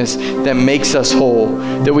righteousness that makes us whole,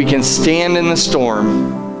 that we can stand in the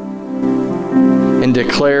storm and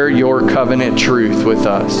declare your covenant truth with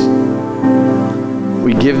us.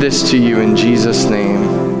 We give this to you in Jesus' name.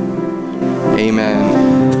 Amen.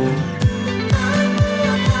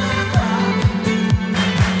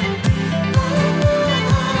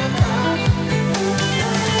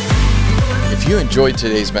 If you enjoyed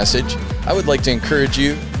today's message, I would like to encourage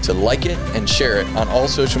you to like it and share it on all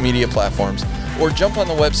social media platforms, or jump on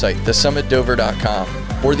the website,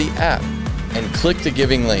 thesummitdover.com, or the app, and click the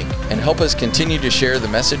giving link and help us continue to share the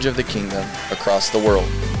message of the kingdom across the world.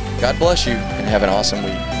 God bless you and have an awesome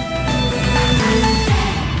week.